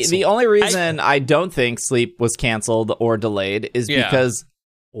cancelled. The only reason I don't think Sleep was cancelled or delayed is because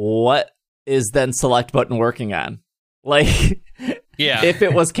what is then Select Button working on? Like, if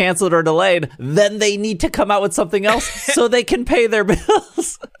it was canceled or delayed, then they need to come out with something else so they can pay their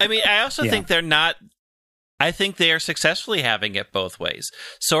bills. I mean, I also think they're not. I think they are successfully having it both ways.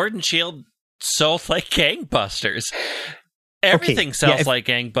 Sword and Shield sold like gangbusters. Everything sells like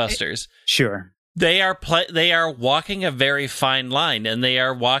gangbusters. Sure. They are walking a very fine line, and they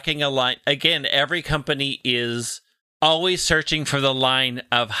are walking a line. Again, every company is always searching for the line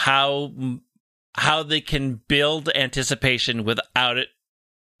of how they can build anticipation without it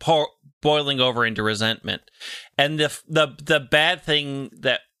boiling over into resentment. And the bad thing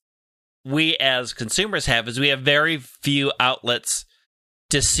that we as consumers have is we have very few outlets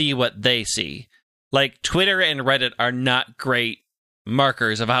to see what they see. Like Twitter and Reddit are not great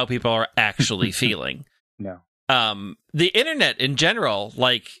markers of how people are actually feeling. No. The internet in general,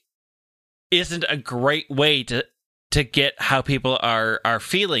 like, isn't a great way to get how people are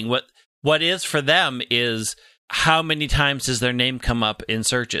feeling. What is for them is how many times does their name come up in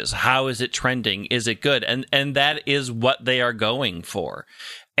searches? How is it trending? Is it good? And that is what they are going for.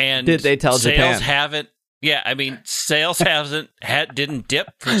 And did they tell sales Japan? haven't? Yeah, I mean, sales didn't dip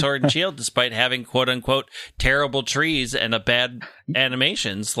for Sword and Shield despite having quote unquote terrible trees and a bad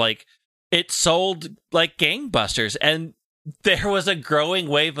animations. Like, it sold like gangbusters, and there was a growing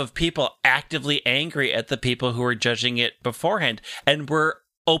wave of people actively angry at the people who were judging it beforehand and were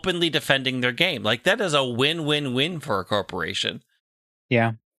openly defending their game. Like, that is a win-win-win for a corporation.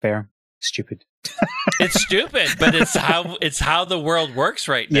 Yeah, fair. Stupid. It's stupid, but it's how the world works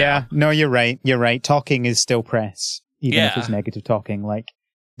right now. Yeah, no, you're right. You're right. Talking is still press, even if it's negative talking. Like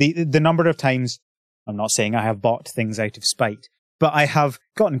the number of times, I'm not saying I have bought things out of spite, but I have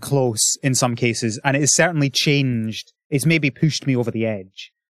gotten close in some cases, and it has certainly changed. It's maybe pushed me over the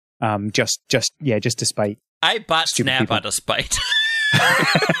edge. Just to spite. I bought Snap people. out of spite.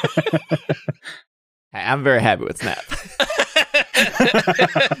 I'm very happy with Snap.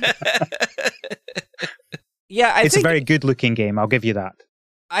 Yeah, it's a very good-looking game. I'll give you that.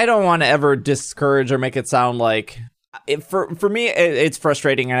 I don't want to ever discourage or make it sound like for me it's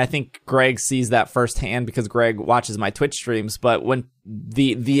frustrating, and I think Greg sees that firsthand because Greg watches my Twitch streams. But when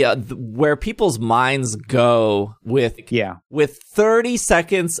the where people's minds go with 30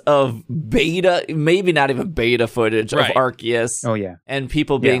 seconds of beta, maybe not even beta footage of Arceus, and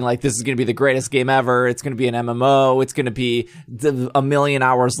people being like, "This is going to be the greatest game ever. It's going to be an MMO. It's going to be 1 million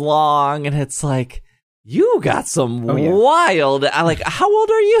hours long," and it's like, you got some wild, like, how old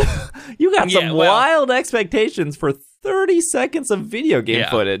are you? You got some wild expectations for 30 seconds of video game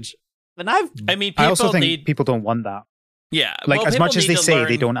footage. And I also think people don't want that. Yeah. Like, as much as they say,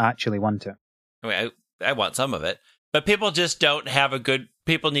 they don't actually want it. I mean, I want some of it. But people just don't have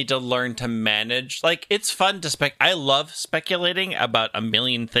people need to learn to manage. Like, it's fun to I love speculating about a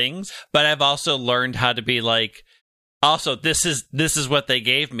million things, but I've also learned how to be like, also, this is what they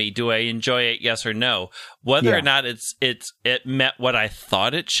gave me. Do I enjoy it? Yes or no? Whether or not it met what I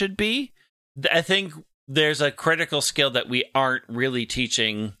thought it should be, I think there's a critical skill that we aren't really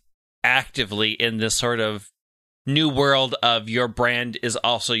teaching actively in this sort of new world of your brand is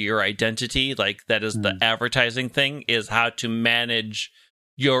also your identity. Like, that is the advertising thing, is how to manage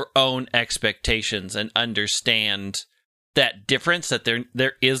your own expectations and understand that difference, that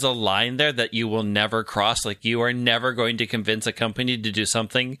there is a line there that you will never cross. Like, you are never going to convince a company to do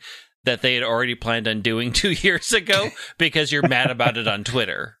something that they had already planned on doing 2 years ago because you're mad about it on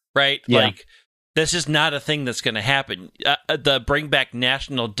Twitter, right? Yeah. Like, this is not a thing that's going to happen. The Bring Back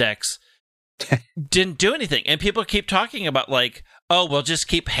National Decks didn't do anything. And people keep talking about, like, oh, we'll just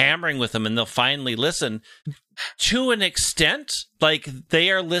keep hammering with them and they'll finally listen. To an extent, like,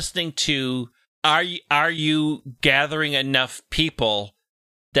 they are listening to, Are you gathering enough people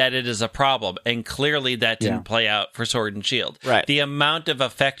that it is a problem. And clearly that didn't play out for Sword and Shield. Right. The amount of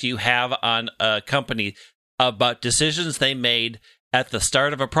effect you have on a company about decisions they made at the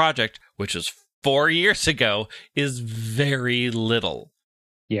start of a project, which was 4 years ago, is very little.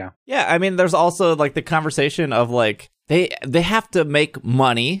 Yeah. Yeah, I mean, there's also like the conversation of like they have to make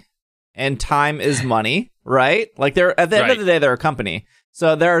money, and time is money, right? Like they're at the end of the day, they're a company,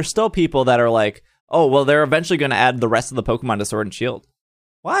 so there are still people that are like, oh, well, they're eventually going to add the rest of the Pokemon to Sword and Shield.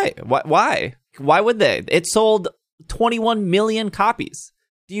 Why? Why would they? It sold 21 million copies.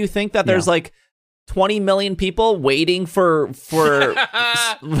 Do you think that there's like 20 million people waiting for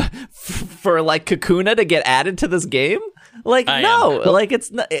like Kakuna to get added to this game? Like, like it's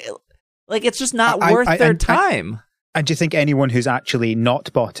not, like it's just not worth their time. And do you think anyone who's actually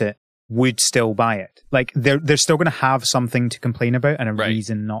not bought it would still buy it? Like they're still going to have something to complain about and a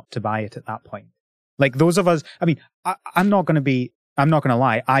reason not to buy it at that point. Like those of us, I mean, I'm not going to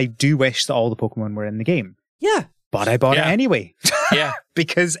lie. I do wish that all the Pokemon were in the game. Yeah. But I bought it anyway. Yeah.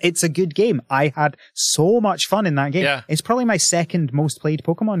 Because it's a good game. I had so much fun in that game. Yeah. It's probably my second most played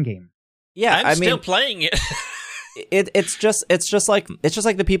Pokemon game. Yeah, I'm still playing it. It's just like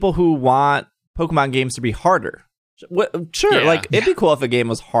the people who want Pokemon games to be harder. Sure, like it'd be cool if a game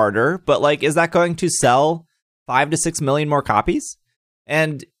was harder, but like, is that going to sell 5 to 6 million more copies?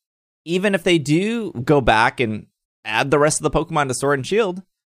 And even if they do go back and add the rest of the Pokemon to Sword and Shield,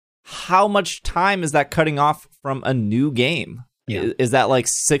 how much time is that cutting off from a new game? Yeah. Is that like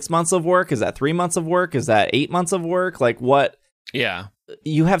 6 months of work? Is that 3 months of work? Is that 8 months of work? Like what? Yeah.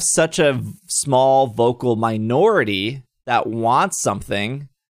 You have such a small vocal minority that wants something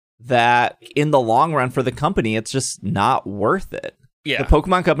that in the long run for the company, it's just not worth it. Yeah. The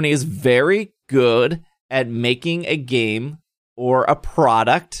Pokemon Company is very good at making a game or a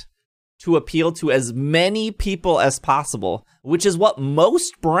product to appeal to as many people as possible, which is what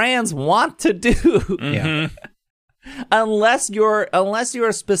most brands want to do. Mm-hmm. unless you're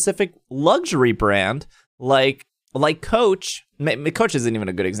a specific luxury brand like Coach. Coach isn't even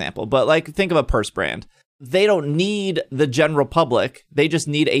a good example, but like think of a purse brand. They don't need the general public. They just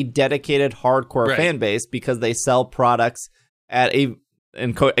need a dedicated hardcore fan base because they sell products at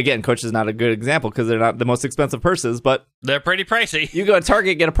again, Coach is not a good example because they're not the most expensive purses, but they're pretty pricey. You go to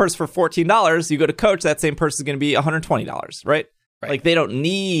Target, get a purse for $14. You go to Coach, that same purse is going to be $120, right? Like they don't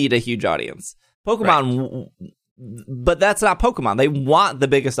need a huge audience. Pokemon, but that's not Pokemon. They want the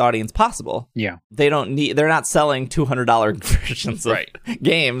biggest audience possible. Yeah. They're not selling $200 versions of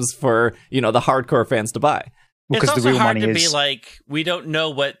games for, the hardcore fans to buy. It's also hard to be like, we don't know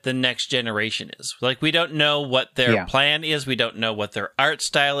what the next generation is. Like, we don't know what their plan is. We don't know what their art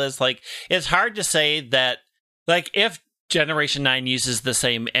style is. Like, it's hard to say that, like, if Generation 9 uses the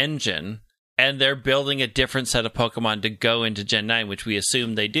same engine and they're building a different set of Pokemon to go into Gen 9, which we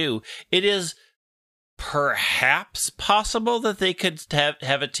assume they do, it is perhaps possible that they could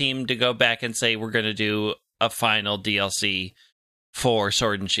have a team to go back and say, we're going to do a final DLC for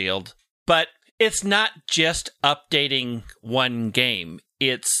Sword and Shield. But it's not just updating one game.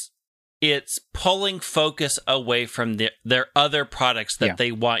 It's pulling focus away from their other products that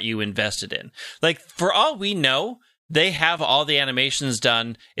they want you invested in. Like, for all we know, they have all the animations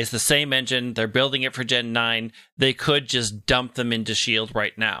done. It's the same engine. They're building it for Gen 9. They could just dump them into Shield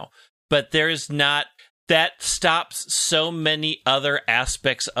right now. But there's not... That stops so many other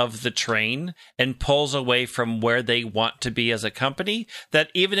aspects of the train and pulls away from where they want to be as a company,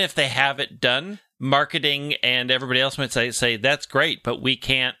 that even if they have it done, marketing and everybody else might say that's great, but we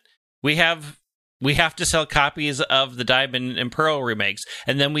can't. We have to sell copies of the Diamond and Pearl remakes,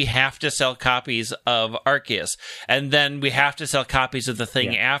 and then we have to sell copies of Arceus, and then we have to sell copies of the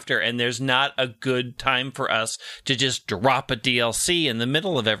thing after, and there's not a good time for us to just drop a DLC in the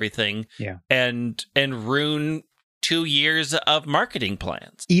middle of everything and ruin 2 years of marketing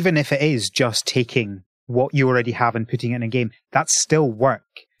plans. Even if it is just taking what you already have and putting it in a game, that's still work.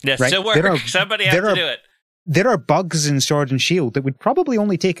 Yes, right? Still work. Somebody has to do it. There are bugs in Sword and Shield that would probably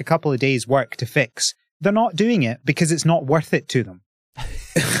only take a couple of days' work to fix. They're not doing it because it's not worth it to them.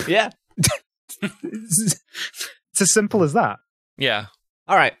 Yeah. It's as simple as that. Yeah.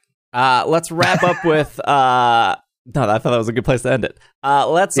 All right. Let's wrap up with... No, I thought that was a good place to end it.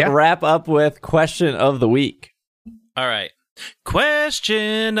 Let's wrap up with Question of the Week. All right.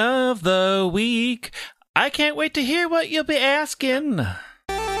 Question of the Week. I can't wait to hear what you'll be asking.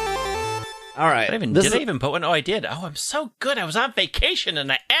 All right. Did I even put one? Oh, I did. Oh, I'm so good. I was on vacation and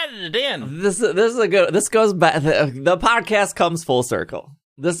I added it in. This is a good. This goes back. The podcast comes full circle.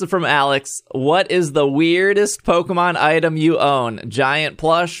 This is from Alex. What is the weirdest Pokemon item you own? Giant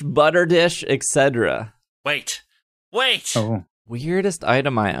plush, butter dish, etc. Wait. Oh. Weirdest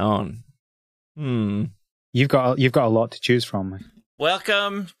item I own. You've got a lot to choose from.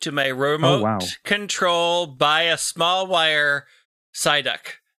 Welcome to my remote control by a small wire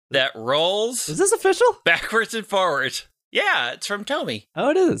Psyduck that rolls Is this official? backwards and forward. Yeah, it's from Tomy.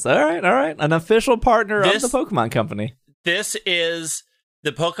 Oh, it is. All right. An official partner of the Pokemon Company. This is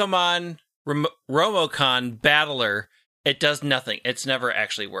the Pokemon Romocon Battler. It does nothing. It's never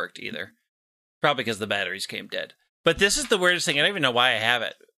actually worked either. Probably because the batteries came dead. But this is the weirdest thing. I don't even know why I have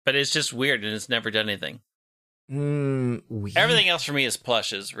it. But it's just weird and it's never done anything. Weird. Everything else for me is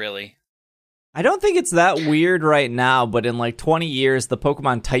plushes, really. I don't think it's that weird right now, but in like 20 years, the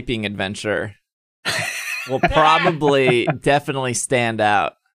Pokemon typing adventure will probably definitely stand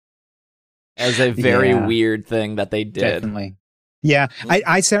out as a very weird thing that they did. Definitely. Yeah,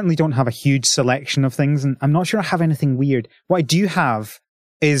 I certainly don't have a huge selection of things, and I'm not sure I have anything weird. What I do have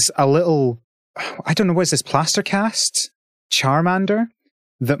is a little, I don't know, what is this, plaster cast Charmander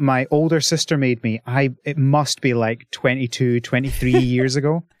that my older sister made me. It must be like 22, 23 years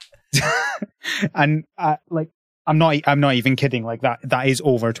ago. And I'm not even kidding. Like that is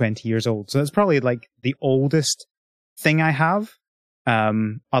over 20 years old. So that's probably like the oldest thing I have,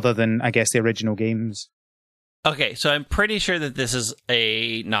 other than I guess the original games. Okay, so I'm pretty sure that this is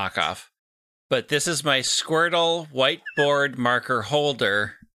a knockoff, but this is my Squirtle whiteboard marker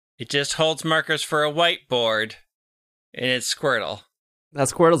holder. It just holds markers for a whiteboard, and it's Squirtle. That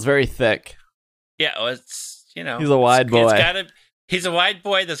Squirtle's very thick. Yeah, well, it's, you know. He's a wide boy. He's a wide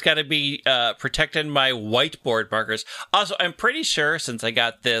boy that's got to be protecting my whiteboard markers. Also, I'm pretty sure, since I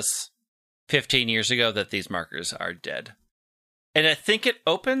got this 15 years ago, that these markers are dead. And I think it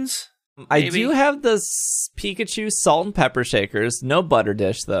opens... Maybe. I do have the Pikachu salt and pepper shakers. No butter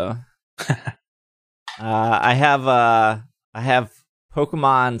dish though. I have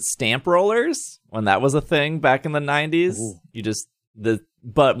Pokemon stamp rollers when that was a thing back in the 90s. Ooh.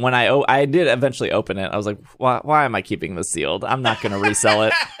 But when I did eventually open it, I was like, why am I keeping this sealed? I'm not going to resell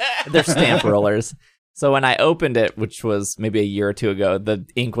it. They're stamp rollers. So when I opened it, which was maybe a year or two ago, the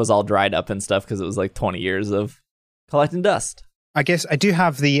ink was all dried up and stuff because it was like 20 years of collecting dust. I guess I do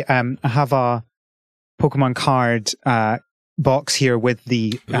have I have a Pokemon card box here with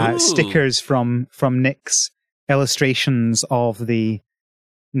the stickers from Nick's illustrations of the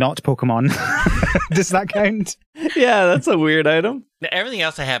not Pokemon. Does that count? Yeah, that's a weird item. Everything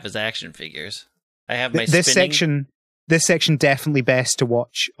else I have is action figures. I have my this spinning... section definitely best to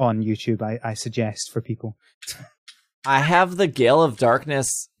watch on YouTube. I suggest for people. I have the Gale of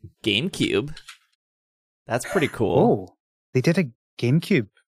Darkness GameCube. That's pretty cool. Oh. They did a GameCube.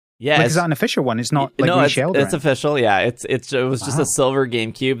 Yeah, is that an official one? It's not like reshelled. It's official. Yeah, it was just a silver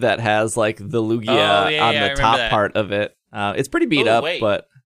GameCube that has like the Lugia on the top part of it. It's pretty beat up, but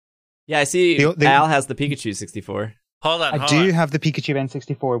yeah, I see. Al has the Pikachu 64. Hold on, I do have the Pikachu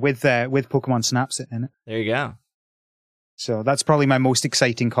N64 with Pokemon Snap sitting in it. There you go. So that's probably my most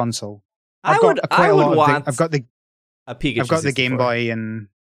exciting console. I've got the Pikachu. I've got the Game Boy and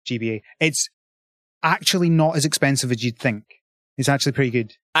GBA. It's actually not as expensive as you'd think. It's actually pretty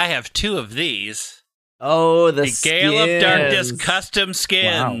good. I have two of these. Oh, the Gale of Darkness custom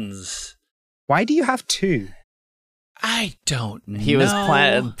skins. Wow. Why do you have two? I don't know. He was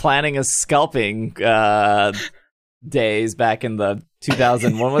planning a scalping days back in the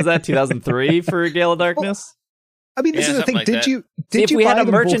 2000. When was that? 2003 for Gale of Darkness. I mean, this is the thing. Like did you? If we had a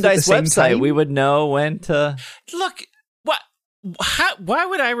merchandise website, we would know when to look. What? Why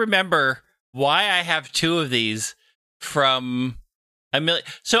would I remember? Why I have two of these from a million?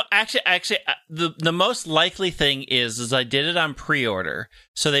 So actually, the most likely thing is I did it on pre-order.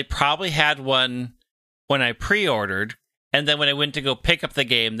 So they probably had one when I pre-ordered, and then when I went to go pick up the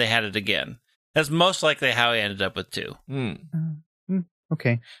game, they had it again. That's most likely how I ended up with two.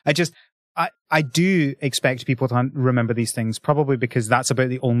 Okay, I do expect people to remember these things, probably because that's about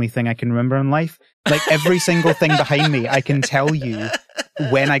the only thing I can remember in life. Like every single thing behind me, I can tell you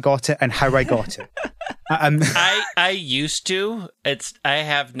when I got it and how I got it. I used to. I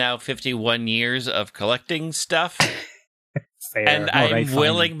have now 51 years of collecting stuff. Fair. And I'm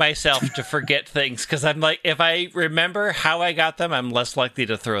willing myself to forget things because I'm like, if I remember how I got them, I'm less likely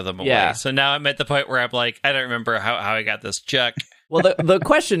to throw them away. Yeah. So now I'm at the point where I'm like, I don't remember how I got this Chuck. Well, the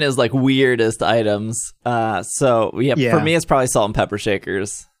question is like weirdest items. So for me, it's probably salt and pepper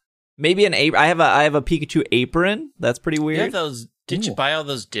shakers. Maybe an apron. I have a Pikachu apron. That's pretty weird. You have those? Did you buy all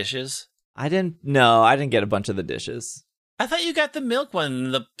those dishes? I didn't. No, I didn't get a bunch of the dishes. I thought you got the milk one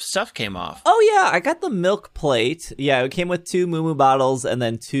and the stuff came off. Oh, yeah. I got the milk plate. Yeah, it came with 2 Moo Moo bottles and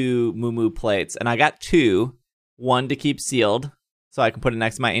then 2 Moo Moo plates. And I got 2. One to keep sealed so I can put it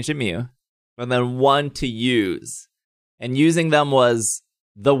next to my Ancient Mew. And then one to use. and using them was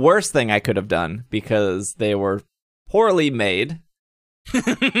the worst thing I could have done because they were poorly made,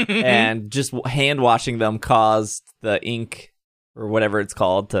 and just hand washing them caused the ink or whatever it's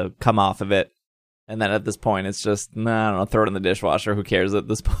called to come off of it. And then at this point, it's just, I don't know, throw it in the dishwasher. Who cares at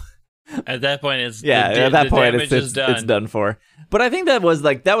this point? At that point, it's it's done for. But I think that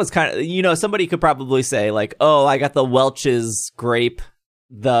was kind of, somebody could probably say like, oh, I got the Welch's grape,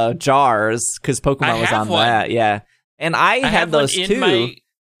 the jars, because Pokemon was on that. Yeah. And I had those too,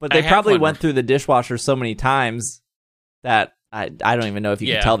 but they probably went through the dishwasher so many times that I don't even know if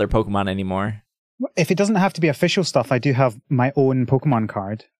you can tell they're Pokemon anymore. If it doesn't have to be official stuff, I do have my own Pokemon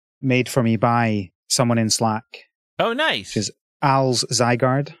card made for me by someone in Slack. Oh, nice. Which is Al's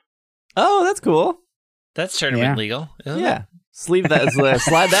Zygarde. Oh, that's cool. That's tournament legal. Yeah. Slide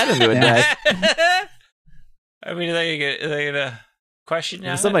that into a deck. I mean, are they gonna question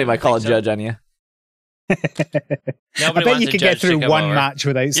now? Somebody might call a judge on you. I bet you could get through one match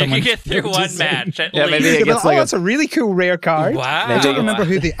without someone. You could get through one match. At least. Maybe it gets that's a really cool rare card. Wow. I don't remember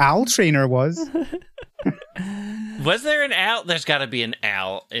who the Owl trainer was. Was there an owl? There's got to be an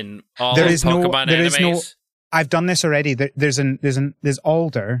owl in all Pokemon animes. I've done this already. There's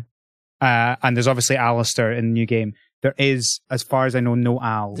Alder, and there's obviously Alistair in the new game. There is, as far as I know, no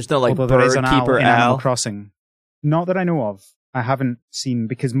owl. There's no like although there is an bird keeper owl in Animal Crossing. Not that I know of. I haven't seen,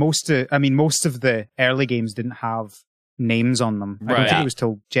 because most of the early games didn't have names on them. I don't think it was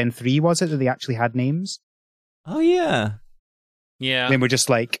till Gen 3, was it, that they actually had names? Oh, yeah. Yeah. They were just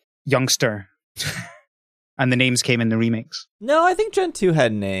like, youngster. And the names came in the remix. No, I think Gen 2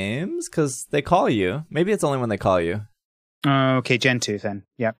 had names, because they call you. Maybe it's only when they call you. Okay, Gen 2 then.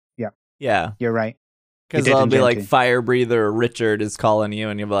 Yep. Yeah. You're right. Because they'll be like, Fire Breather Richard is calling you,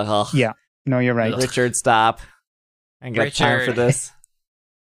 and you'll be like, oh. Yeah. No, you're right. Richard, stop. I ain't got time for this.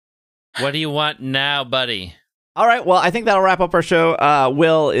 What do you want now, buddy? All right, well, I think that'll wrap up our show.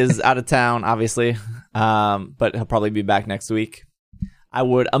 Will is out of town, obviously, but he'll probably be back next week. I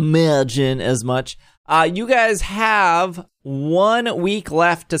would imagine as much. You guys have 1 week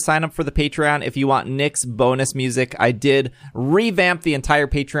left to sign up for the Patreon if you want Nick's bonus music. I did revamp the entire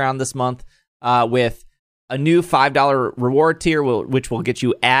Patreon this month with a new $5 reward tier, which will get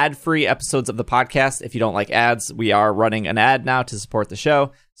you ad-free episodes of the podcast. If you don't like ads, we are running an ad now to support the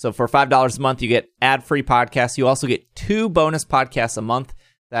show. So for $5 a month, you get ad-free podcasts. You also get 2 bonus podcasts a month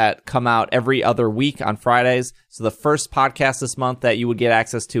that come out every other week on Fridays. So the first podcast this month that you would get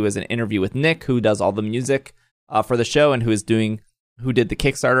access to is an interview with Nick, who does all the music for the show and who did the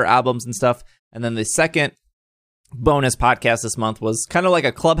Kickstarter albums and stuff. And then the second bonus podcast this month was kind of like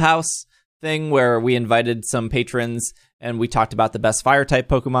a Clubhouse thing where we invited some patrons and we talked about the best fire type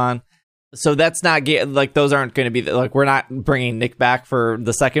Pokemon. So that's not like, those aren't going to be like, we're not bringing Nick back for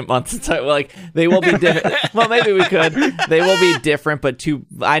the second month. So like, they will be different. Well, maybe we could. They will be different, but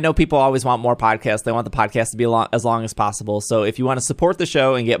I know people always want more podcasts. They want the podcast to be as long as possible. So if you want to support the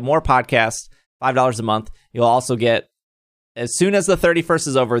show and get more podcasts, $5 a month, you'll also get, as soon as the 31st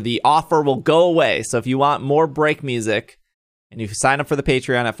is over, the offer will go away. So if you want more break music, and if you sign up for the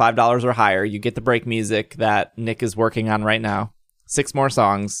Patreon at $5 or higher, you get the break music that Nick is working on right now. 6 more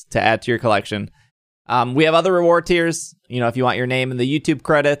songs to add to your collection. We have other reward tiers. If you want your name in the YouTube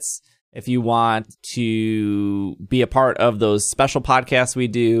credits, if you want to be a part of those special podcasts we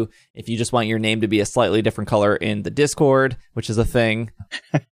do, if you just want your name to be a slightly different color in the Discord, which is a thing.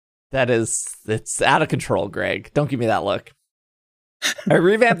 It's out of control, Greg. Don't give me that look. I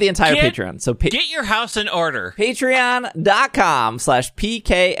revamped the entire Patreon. So get your house in order.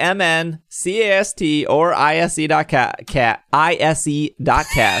 Patreon.com/PKMNCAST or ISE.cat.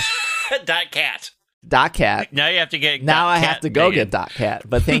 .cat. Now you have to get. Now I have to go get .cat.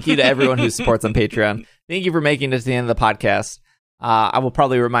 But thank you to everyone who supports on Patreon. Thank you for making it to the end of the podcast. I will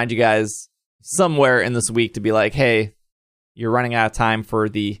probably remind you guys somewhere in this week to be like, hey, you're running out of time for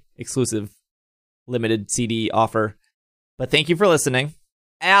the exclusive limited CD offer. But thank you for listening.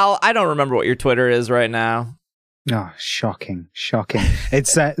 Al, I don't remember what your Twitter is right now. Oh, shocking.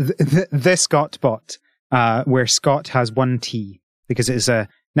 It's the Scott bot, where Scott has 1 T, because it is a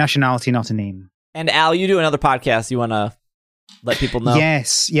nationality, not a name. And Al, you do another podcast. You want to let people know?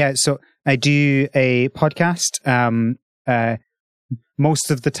 Yes. Yeah. So I do a podcast. Most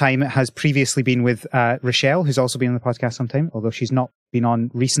of the time it has previously been with Rochelle, who's also been on the podcast sometime, although she's not been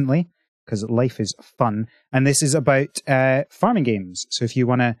on recently, because life is fun. And this is about farming games. So if you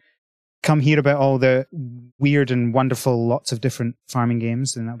want to come hear about all the weird and wonderful lots of different farming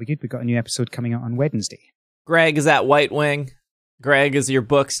games, then that'll be good. We've got a new episode coming out on Wednesday. Greg is at White Wing. Greg, is your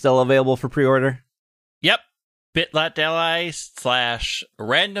book still available for pre-order? Yep.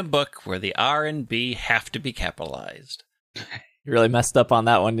 bit.ly/random book where the R and B have to be capitalized. You really messed up on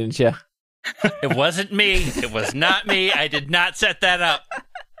that one, didn't you? It wasn't me. It was not me. I did not set that up.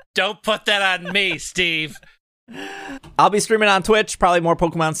 Don't put that on me, Steve. I'll be streaming on Twitch, probably more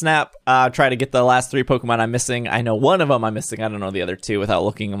Pokemon Snap. Try to get the last 3 Pokemon I'm missing. I know one of them I'm missing. I don't know the other 2 without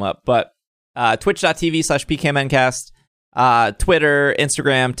looking them up. But twitch.tv/PKMNcast, Twitter,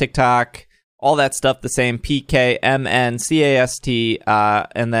 Instagram, TikTok, all that stuff the same, PKMNCAST,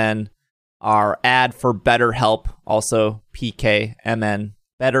 and then our ad for BetterHelp, also PKMN,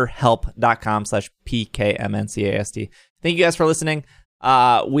 betterhelp.com/PKMNCAST. Thank you guys for listening.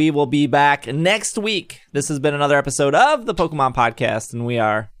 We will be back next week. This has been another episode of the Pokemon Podcast, and we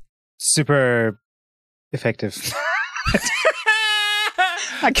are super effective.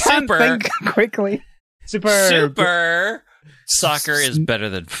 I can't think quickly. Super. Soccer is better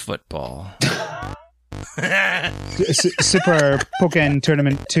than football. Super Pokken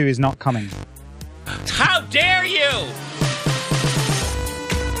Tournament 2 is not coming. How dare you!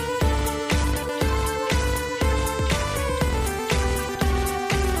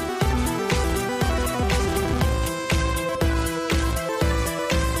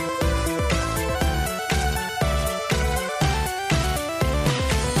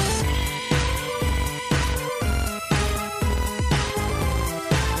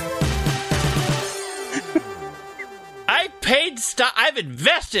 I've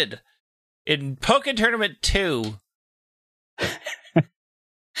invested in Pokken Tournament 2.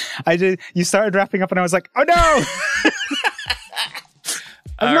 I did. You started wrapping up, and I was like, "Oh no!"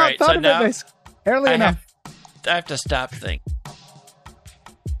 I've not thought about this early enough. I have to stop thinking.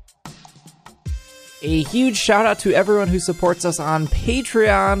 A huge shout out to everyone who supports us on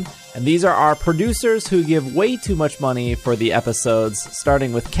Patreon. And these are our producers who give way too much money for the episodes,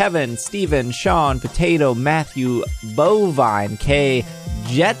 starting with Kevin, Steven, Sean, Potato, Matthew, Bovine, Kay,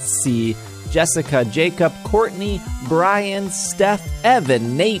 Jetsy, Jessica, Jacob, Courtney, Brian, Steph,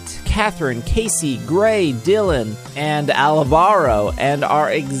 Evan, Nate, Catherine, Casey, Gray, Dylan, and Alvaro. And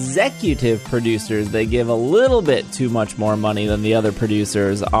our executive producers, they give a little bit too much more money than the other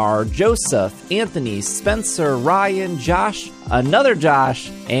producers, are Joseph, Anthony, Spencer, Ryan, Josh, another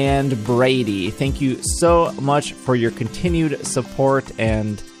Josh, and Brady. Thank you so much for your continued support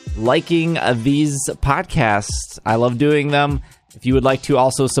and liking these podcasts. I love doing them. If you would like to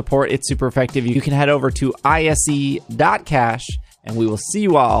also support It's Super Effective, you can head over to ise.cash, and we will see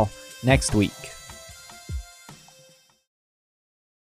you all next week.